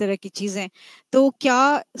इस तरह की चीजें, तो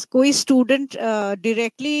क्या कोई स्टूडेंट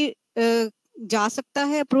डायरेक्टली जा सकता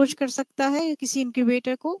है, अप्रोच कर सकता है किसी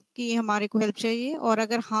इंक्यूबेटर को कि हमारे को हेल्प चाहिए, और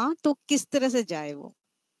अगर हाँ तो किस तरह से जाए, वो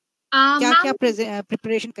क्या क्या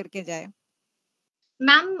प्रिपरेशन करके जाए?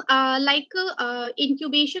 मैम लाइक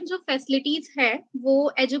इंक्यूबेशन जो फैसिलिटीज है वो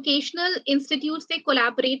एजुकेशनल इंस्टीट्यूट से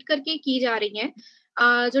कोलैबोरेट करके की जा रही हैं।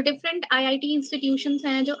 जो डिफरेंट आईआईटी इंस्टीट्यूशंस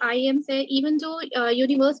हैं, जो आईएम्स है, इवन जो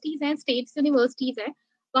यूनिवर्सिटीज हैं, स्टेट्स यूनिवर्सिटीज हैं,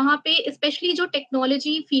 वहाँ पे स्पेशली जो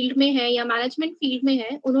टेक्नोलॉजी फील्ड में है या मैनेजमेंट फील्ड में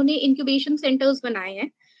है, उन्होंने इंक्यूबेशन सेंटर्स बनाए हैं।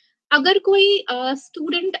 अगर कोई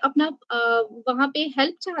स्टूडेंट अपना वहाँ पे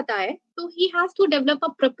हेल्प चाहता है तो he has to develop a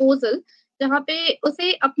proposal, जहाँ पे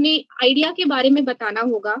उसे अपने आइडिया के बारे में बताना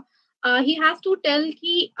होगा। ही हैज टू टेल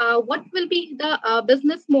कि what will be the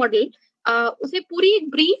business model, उसे पूरी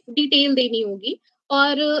ब्रीफ डिटेल देनी होगी।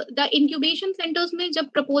 और द इंक्यूबेशन सेंटर्स में जब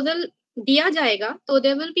प्रपोजल दिया जाएगा तो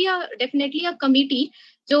there will be definitely a committee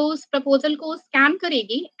जो उस प्रपोजल को स्कैन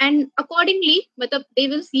करेगी एंड अकॉर्डिंगली मतलब दे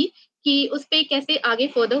विल सी कि उस पे कैसे आगे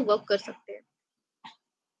फर्दर वर्क कर सकते हैं।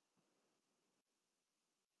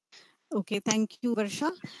 Okay, thank you,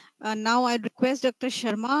 Varsha. Now I request Dr.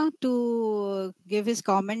 Sharma to give his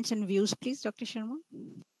comments and views, please. Dr. Sharma.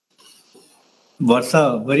 Varsha,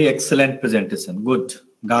 very excellent presentation. Good.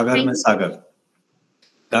 गागर में सागर,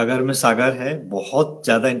 गागर में सागर है, बहुत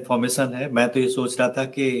ज्यादा इंफॉर्मेशन है। मैं तो ये सोच रहा था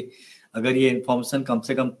कि अगर ये इंफॉर्मेशन कम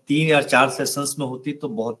से कम 3 या 4 सेशंस में होती तो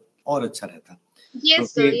बहुत और अच्छा रहता।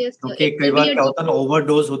 क्योंकि कई बार क्या होता है ना,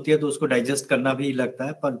 ओवरडोज होती है तो उसको डाइजेस्ट करना भी लगता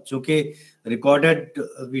है, पर चूंकि रिकॉर्डेड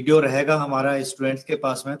वीडियो रहेगा हमारा स्टूडेंट्स के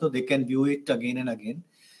पास में तो they can view it again and again.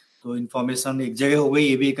 तो इन्फॉर्मेशन एक जगह हो गई,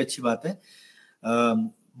 ये भी एक अच्छी बात है।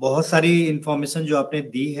 बहुत सारी इंफॉर्मेशन जो आपने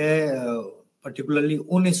दी है पर्टिकुलरली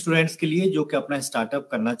उन स्टूडेंट्स के लिए जो कि अपना स्टार्टअप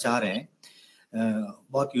करना चाह रहे हैं,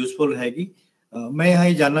 बहुत यूजफुल रहेगी। मैं यहाँ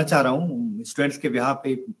ये जानना चाह रहा हूँ, स्टूडेंट्स के बिहाफ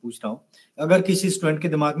पे पूछ रहा हूँ, अगर किसी स्टूडेंट के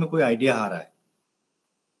दिमाग में कोई आइडिया आ रहा है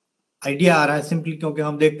सिंपली क्योंकि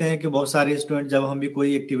हम देखते हैं कि बहुत सारे स्टूडेंट जब हम भी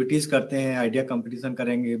कोई एक्टिविटीज करते हैं, आइडिया कंपटीशन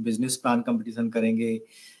करेंगे, बिजनेस प्लान कंपटीशन करेंगे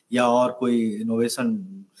या और कोई इनोवेशन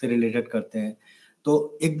से रिलेटेड करते हैं,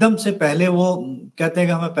 तो एकदम से पहले वो कहते हैं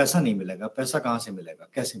कि हमें पैसा नहीं मिलेगा, पैसा कहाँ से मिलेगा,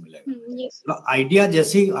 कैसे मिलेगा। तो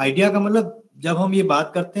आइडिया का मतलब जब हम ये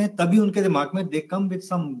बात करते हैं तभी उनके दिमाग में दे come with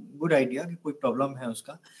some good idea कि कोई प्रॉब्लम है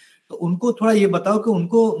उसका। तो उनको थोड़ा ये बताओ कि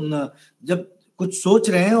उनको जब कुछ सोच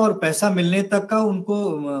रहे हैं और पैसा मिलने तक का उनको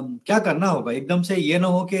क्या करना होगा। एकदम से ये ना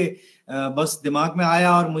हो कि बस दिमाग में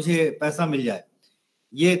आया और मुझे पैसा मिल जाए।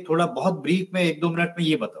 ये थोड़ा बहुत ब्रीफ में 1-2 मिनट में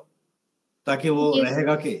ये बताओ ताकि वो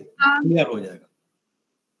रहेगा कि क्लियर हो जाएगा।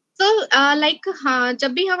 लाइक हाँ,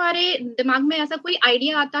 जब भी हमारे दिमाग में ऐसा कोई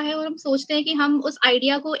आइडिया आता है और हम सोचते हैं कि हम उस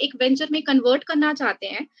आइडिया को एक वेंचर में कन्वर्ट करना चाहते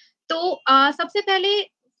हैं, तो सबसे पहले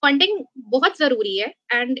फंडिंग बहुत जरूरी है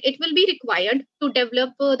and it will be required to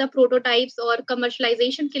develop the prototypes और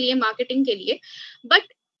कमर्शलाइजेशन के लिए, मार्केटिंग के लिए। But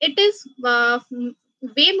it is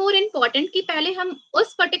way more important कि पहले हम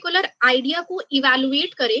उस पर्टिकुलर आइडिया को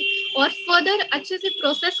इवेलुएट करें और फर्दर अच्छे से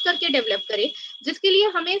प्रोसेस करके डेवलप करें, जिसके लिए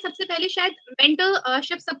हमें सबसे पहले शायद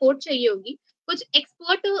मेंटरशिप सपोर्ट चाहिए होगी, कुछ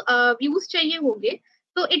एक्सपर्ट व्यूज चाहिए होंगे।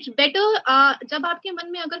 तो इट्स बेटर जब आपके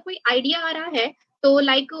मन में अगर कोई आइडिया आ रहा है तो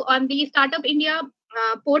like on the startup India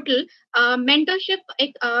portal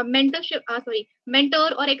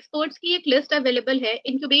mentor और एक्सपर्ट्स की एक लिस्ट अवेलेबल है,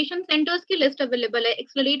 इंक्यूबेशन सेंटर्स की लिस्ट अवेलेबल है,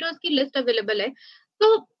 एक्सेलरेटर्स की लिस्ट अवेलेबल है। So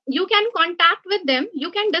you can contact with them, you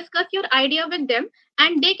can discuss your idea with them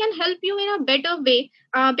and they can help you in a better way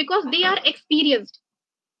because they are experienced.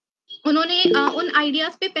 उन्होंने उन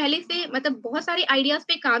ideas पे पहले से मतलब बहुत सारे आइडियाज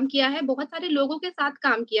पे काम किया है, बहुत सारे लोगों के साथ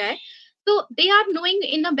काम किया है। तो they are knowing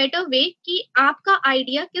in a better way कि आपका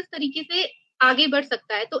आइडिया किस तरीके से आगे बढ़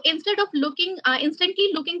सकता है। तो instead of looking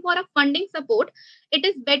instantly looking for a funding support, it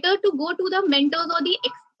is better to go to the mentors और the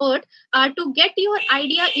expert to get your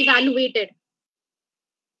idea evaluated.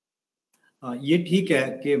 ये ठीक है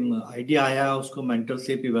कि आइडिया आया, उसको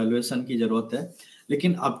मेंटरशिप इवैल्यूएशन की जरूरत है,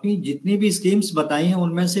 लेकिन अपनी जितनी भी स्कीम्स बताई हैं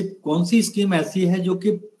उनमें से कौन सी स्कीम ऐसी है जो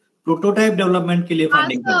कि प्रोटोटाइप डेवलपमेंट के लिए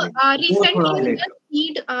फंडिंग कर रही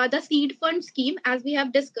है? The seed fund scheme as we have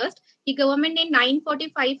discussed कि गवर्नमेंट ने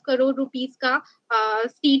 945 करोड़ रुपीस का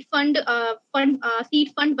सीड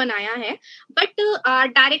फंड बनाया है, बट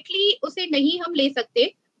डायरेक्टली उसे नहीं हम ले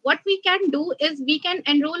सकते। What we can do is we can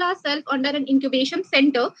enroll ourselves under an incubation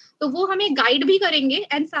center, तो वो हमें गाइड भी करेंगे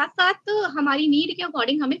एंड साथ साथ हमारी नीड के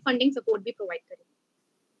अकॉर्डिंग हमें फंडिंग सपोर्ट भी प्रोवाइड करेंगे।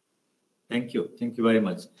 Thank you very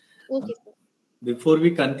much. Okay, sir. Before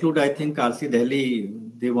we conclude, I think RC Delhi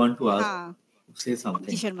they want to ask say something.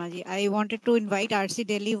 Ji Sharma ji, I wanted to invite RC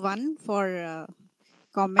Delhi 1 for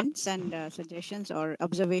comments and suggestions or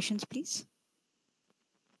observations, please?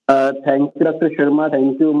 Thank you, Dr. Sharma.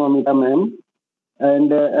 Thank you, Momita ma'am.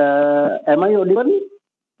 And am I audible?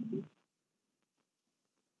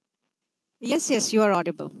 Yes, you are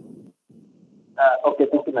audible. Okay,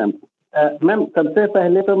 thank you, ma'am. Ma'am सबसे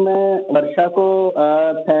पहले तो मैं वर्षा को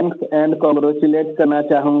thanks and congratulate करना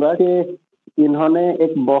चाहूँगा कि इन्होंने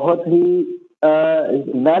एक बहुत ही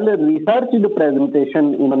वेल रिसर्च्ड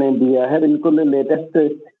प्रेजेंटेशन इन्होंने दिया है। बिल्कुल लेटेस्ट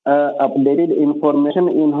अपडेटेड इंफॉर्मेशन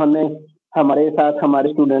इन्होंने हमारे साथ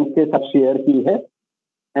हमारे स्टूडेंट्स के साथ शेयर की है।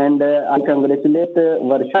 And I congratulate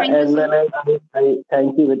Varsha as well as I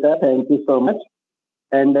thank you बेटा, thank you so much.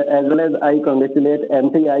 And as well as I congratulate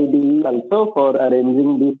NCID also for arranging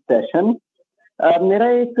this session. मेरा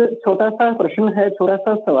एक छोटा सा प्रश्न है, छोटा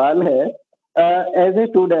सा सवाल है। एज ए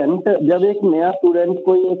स्टूडेंट, जब एक नया स्टूडेंट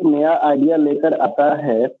कोई एक नया आइडिया लेकर आता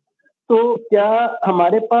है, तो क्या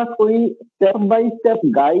हमारे पास कोई स्टेप बाय स्टेप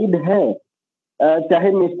गाइड है,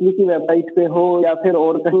 चाहे मिनिस्ट्री की वेबसाइट पे हो या फिर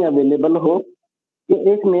और कहीं अवेलेबल हो, कि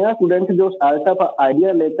एक नया स्टूडेंट जो स्टार्टअप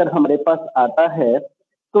आइडिया लेकर हमारे पास आता है,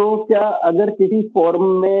 तो क्या अगर किसी फॉर्म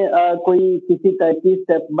में कोई किसी टाइप की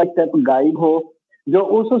स्टेप बाय स्टेप गाइड हो जो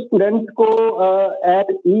उस स्टूडेंट को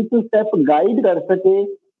एट ईच स्टेप गाइड कर सके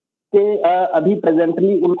कि अभी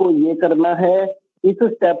प्रेजेंटली उनको ये करना है, इस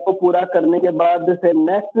स्टेप को पूरा करने के बाद से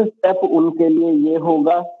नेक्स्ट स्टेप उनके लिए ये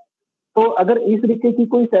होगा। तो अगर इस तरीके की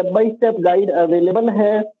कोई step by step guide available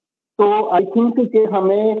है तो आई थिंक कि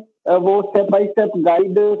हमें वो स्टेप बाय स्टेप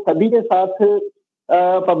गाइड सभी के साथ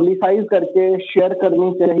पब्लिसाइज करके शेयर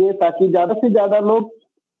करनी चाहिए, ताकि ज्यादा से ज्यादा लोग,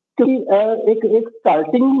 क्योंकि एक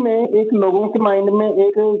स्टार्टिंग में एक लोगों के माइंड में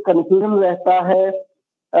एक कंफ्यूजन रहता है,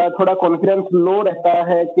 थोड़ा कॉन्फिडेंस लो रहता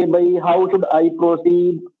है कि भाई हाउ शुड आई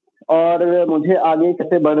प्रोसीड, और मुझे आगे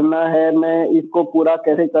कैसे बढ़ना है, मैं इसको पूरा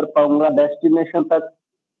कैसे कर पाऊंगा, डेस्टिनेशन तक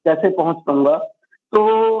कैसे पहुंच पाऊंगा। तो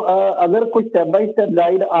अगर कुछ step by step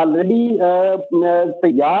guide already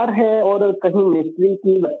तैयार है और कहीं मिनिस्ट्री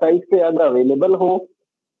की वेबसाइट पे अगर अवेलेबल हो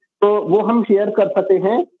तो वो हम शेयर कर सकते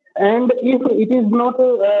हैं। And if it is not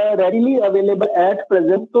readily available at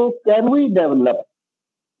present, तो can we develop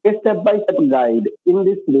a step by step guide in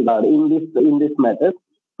this regard, in this matter?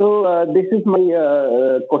 So this is my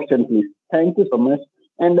question, please. Thank you so much,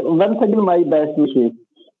 and once again my best wishes.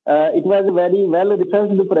 It was a very well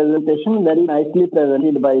researched presentation, very nicely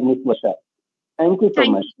presented by Ms. Vasha. Thank you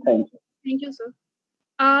so much. Thank you. Thank you, sir.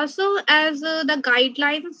 So as the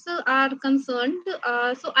guidelines are concerned,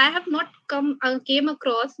 so I have not came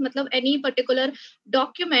across any particular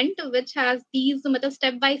document which has these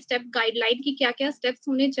step by step guideline की क्या क्या steps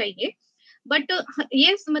होने चाहिए। But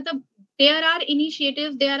yes, there are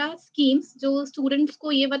initiatives, there are schemes जो students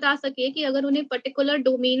को ये बता सके कि अगर उन्हें particular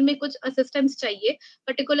domain में कुछ assistance चाहिए,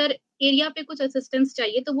 particular area पे कुछ assistance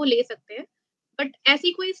चाहिए, तो वो ले सकते हैं। But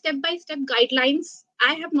ऐसी कोई step by step guidelines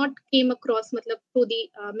I have not came across through the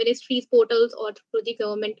ministry's portals or through the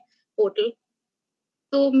government portal.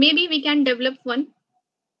 So maybe we can develop one.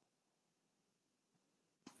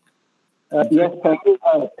 Yes,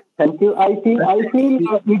 thank you. I feel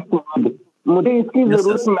it's मुझे इसकी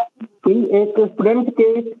जरूरत थी। एक student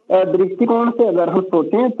के दृष्टिकोण से अगर हम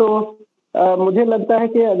सोचें तो मुझे लगता है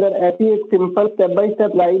कि अगर ऐसी एक simple step by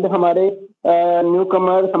step guide हमारे न्यू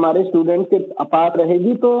कमर्स, हमारे स्टूडेंट के पास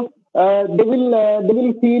रहेगी तो they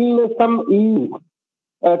will feel some ease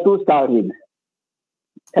to start with.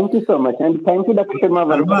 Thank you so much, and thank you, Dr.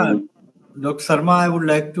 Sharma. Dr. Sharma, I would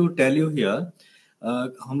like to tell you here,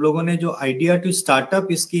 हम लोगों ने जो idea to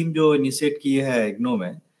startup scheme जो initiate की है इग्नो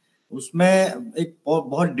में, उसमें एक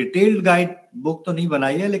बहुत डिटेल्ड गाइड बुक तो नहीं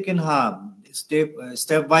बनाई है, लेकिन हाँ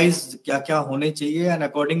स्टेप वाइज क्या क्या होने चाहिए, and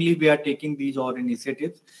accordingly we are taking these और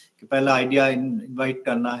इनिशिएटिव्स कि पहला आइडिया इनवाइट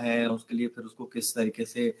करना है, उसके लिए फिर उसको किस तरीके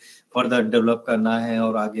से फर्दर डेवलप करना है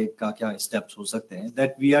और आगे का क्या स्टेप्स हो सकते हैं,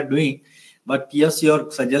 that we are doing. But yes, your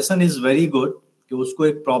suggestion is very good कि उसको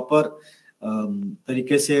एक प्रॉपर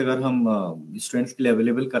तरीके से अगर हम स्टूडेंट्स के लिए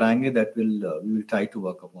अवेलेबल कराएंगे, that we will try to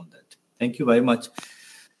work upon that. Thank you very much.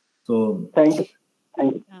 So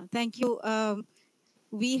thank you.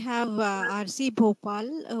 We have RC Bhopal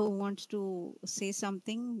who wants to say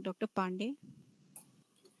something. Dr. Pandey.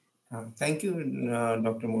 Thank you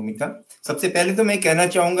doctor Momita. सबसे पहले तो मैं कहना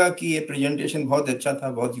चाहूँगा कि ये प्रेजेंटेशन बहुत अच्छा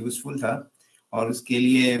था, बहुत यूजफुल था, और उसके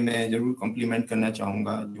लिए मैं जरूर कॉम्प्लीमेंट करना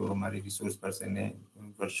चाहूँगा जो हमारे रिसोर्स पर्सन है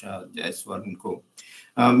वर्षा जायसवाल उनको।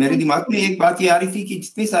 मेरे दिमाग में एक बात ये आ रही थी कि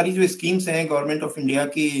जितनी सारी जो स्कीम्स हैं गवर्नमेंट ऑफ इंडिया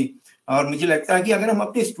की, और मुझे लगता है कि अगर हम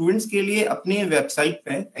अपने स्टूडेंट्स के लिए अपने वेबसाइट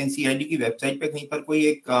पे, एनसीईआरटी की वेबसाइट पे कहीं पर कोई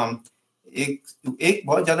एक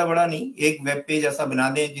बहुत ज्यादा बड़ा नहीं, एक वेब पेज ऐसा बना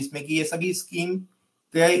दें जिसमें कि ये सभी स्कीम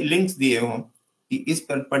के लिंक्स दिए हों, कि इस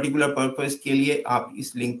पर्टिकुलर पर्पस के लिए आप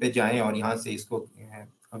इस लिंक पे जाएं और यहाँ से इसको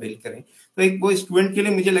अवेल करें। तो एक वो स्टूडेंट के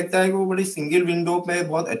लिए मुझे लगता है कि वो बड़ी सिंगल विंडो पे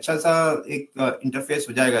बहुत अच्छा सा एक इंटरफेस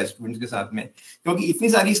हो जाएगा स्टूडेंट्स के साथ में, क्योंकि इतनी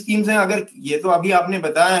सारी स्कीम्स हैं। अगर ये तो अभी आपने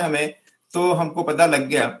बताया हमें तो हमको पता लग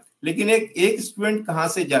गया, लेकिन एक स्टूडेंट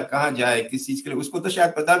कहाँ जाए किस चीज के लिए, उसको तो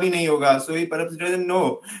शायद पता भी नहीं होगा। सो ही परहैप्स डजंट नो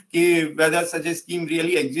कि वेदर सच ए स्कीम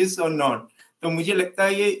रियली एग्जिस्ट और नॉट। तो मुझे लगता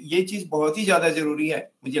है ये चीज बहुत ही ज्यादा जरूरी है।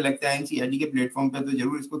 मुझे लगता है एनसीईआरटी के प्लेटफॉर्म पे तो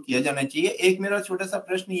जरूर इसको किया जाना चाहिए। एक मेरा छोटा सा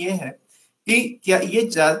प्रश्न ये है कि क्या ये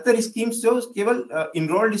ज्यादातर स्कीम्स जो केवल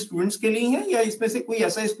इनरोल्ड स्टूडेंट्स के लिए है, या इसमें से कोई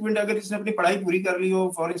ऐसा स्टूडेंट अगर जिसने अपनी पढ़ाई पूरी कर ली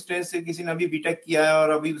हो, फॉर इंस्टेंस किसी ने अभी बीटेक किया है और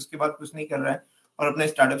अभी उसके बाद कुछ नहीं कर रहा है और अपना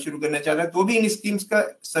स्टार्टअप शुरू करना चाह रहा है, तो भी इन स्कीम्स का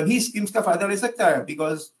सभी स्कीम्स का फायदा ले सकता है?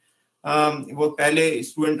 बिकॉज वो पहले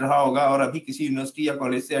स्टूडेंट रहा होगा और अभी किसी यूनिवर्सिटी या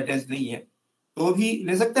कॉलेज से अटैच नहीं है, तो भी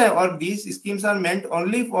ले सकता है। और these schemes are meant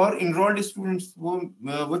only for enrolled students.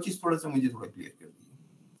 वो चीज थोड़ा सा मुझे थोड़ा क्लियर कर दीजिए।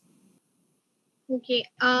 Okay,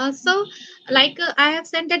 so like I have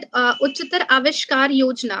sent that Uchchatar Avishkar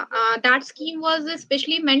Yojana. That scheme was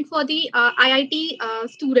especially meant for the IIT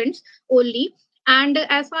students only. And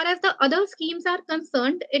as far as the other schemes are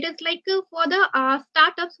concerned, it is like for the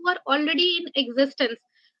startups who are already in existence.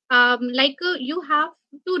 You have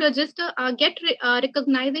to register, get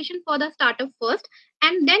recognition for the startup first,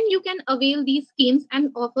 and then you can avail these schemes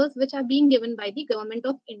and offers which are being given by the government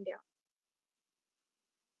of India.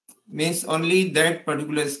 Means only that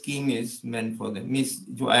particular scheme is meant for them, means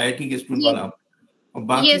जो IIT के student वाला, और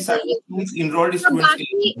बाकी सारे students enrolled students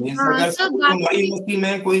के लिए। Means अगर हमारी यूनिवर्सिटी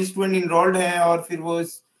में कोई स्टूडेंट इनरोल्ड है और फिर वो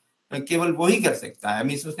केवल वो ही कर सकता है,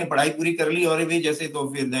 मींस उसने पढ़ाई पूरी कर ली और भी जैसे, तो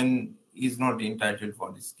फिर then is not entitled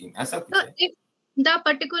for this scheme, ऐसा कुछ है? If the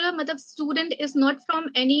particular मतलब student is not from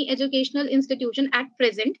any educational institution at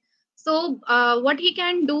present, so what he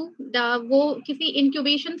can do, वो किसी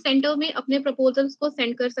इंक्यूबेशन सेंटर में अपने प्रपोजल्स को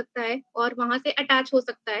सेंड कर सकता है और वहां से अटैच हो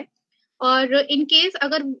सकता है। और इन केस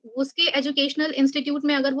अगर उसके एजुकेशनल इंस्टीट्यूट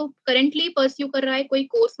में अगर वो करेंटली परस्यू कर रहा है कोई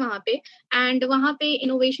कोर्स वहां पे, एंड वहां पे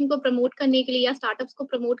इनोवेशन को प्रमोट करने के लिए या स्टार्टअप्स को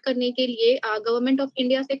प्रमोट करने के लिए गवर्नमेंट ऑफ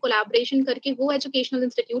इंडिया से कोलैबोरेशन करके वो एजुकेशनल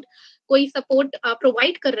इंस्टीट्यूट कोई सपोर्ट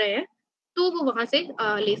प्रोवाइड कर रहे हैं, तो वो वहां से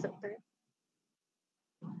ले सकता है।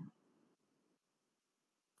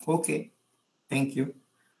 Okay, thank you.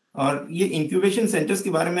 और ये इंक्यूबेशन सेंटर्स के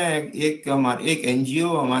बारे में एक एनजीओ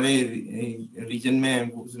हमारे रीजन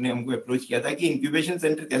में उसने हमको अप्रोच किया था कि इंक्यूबेशन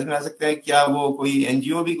सेंटर कैसे बना सकता है, क्या वो कोई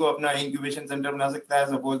एनजीओ भी को अपना इंक्यूबेशन सेंटर बना सकता है,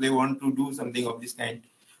 suppose they want to do something of this kind.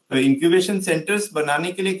 तो इंक्यूबेशन सेंटर्स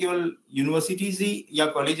बनाने के लिए केवल यूनिवर्सिटीज ही या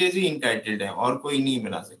कॉलेजेस ही इंटाइटल्ड है और कोई नहीं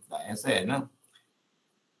बना सकता, ऐसा है ना?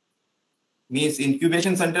 Means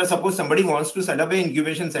incubation centre, suppose somebody wants to set up a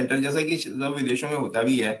incubation center, जैसा कि विदेशों में होता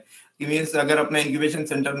भी है कि मींस अगर अपना इंक्यूबेशन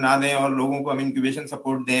सेंटर ना दें और लोगों को हम इंक्यूबेशन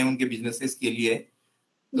सपोर्ट दें उनके बिजनेसेस के लिए,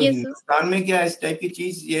 तो हिंदुस्तान में क्या इस टाइप की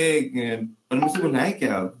चीज ये परमिसिबल है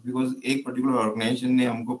क्या? बिकॉज एक पर्टिकुलर ऑर्गेनाइजेशन ने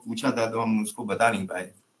हमको पूछा था तो हम उसको बता नहीं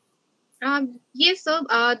पाए। Yes sir,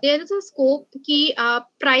 there is a scope कि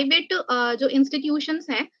प्राइवेट जो इंस्टीट्यूशंस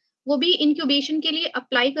हैं वो भी इंक्यूबेशन के लिए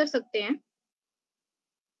अप्लाई कर सकते हैं।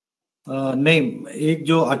 नहीं, एक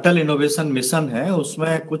जो अटल इनोवेशन मिशन है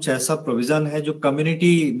उसमें कुछ ऐसा प्रोविजन है जो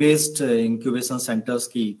कम्युनिटी बेस्ड इंक्यूबेशन सेंटर्स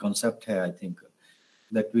की कॉन्सेप्ट है। I think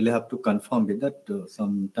that will have to confirm with that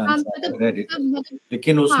sometimes I read it,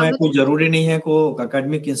 लेकिन उसमें कोई जरूरी नहीं है को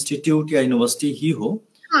एकेडमिक इंस्टीट्यूट या यूनिवर्सिटी ही हो।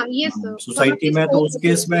 सोसाइटी में तो उस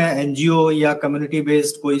केस में एनजीओ या कम्युनिटी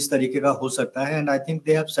बेस्ड कोई इस तरीके का हो सकता है। And I think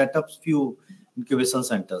they have set up few incubation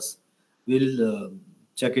centres, will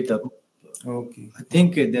check it up. Okay, I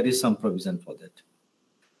think there is some provision for that.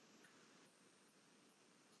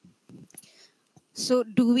 So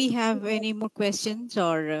do we have any more questions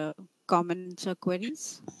or comments or queries?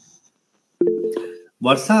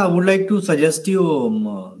 Varsha, I would like to suggest you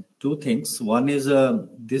two things. One is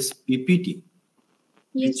this PPT,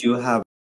 which you have